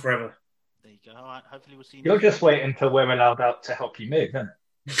 All right. Taking forever. There you go. All right. Hopefully we'll see you. You're just waiting until we're allowed out to help you move, isn't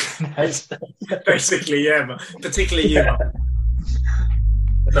it? Basically, yeah, but particularly you.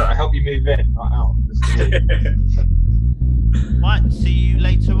 No, I help you move in, not out. Right. See you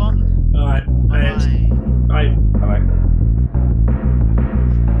later on. All right. Bye. Bye. Bye.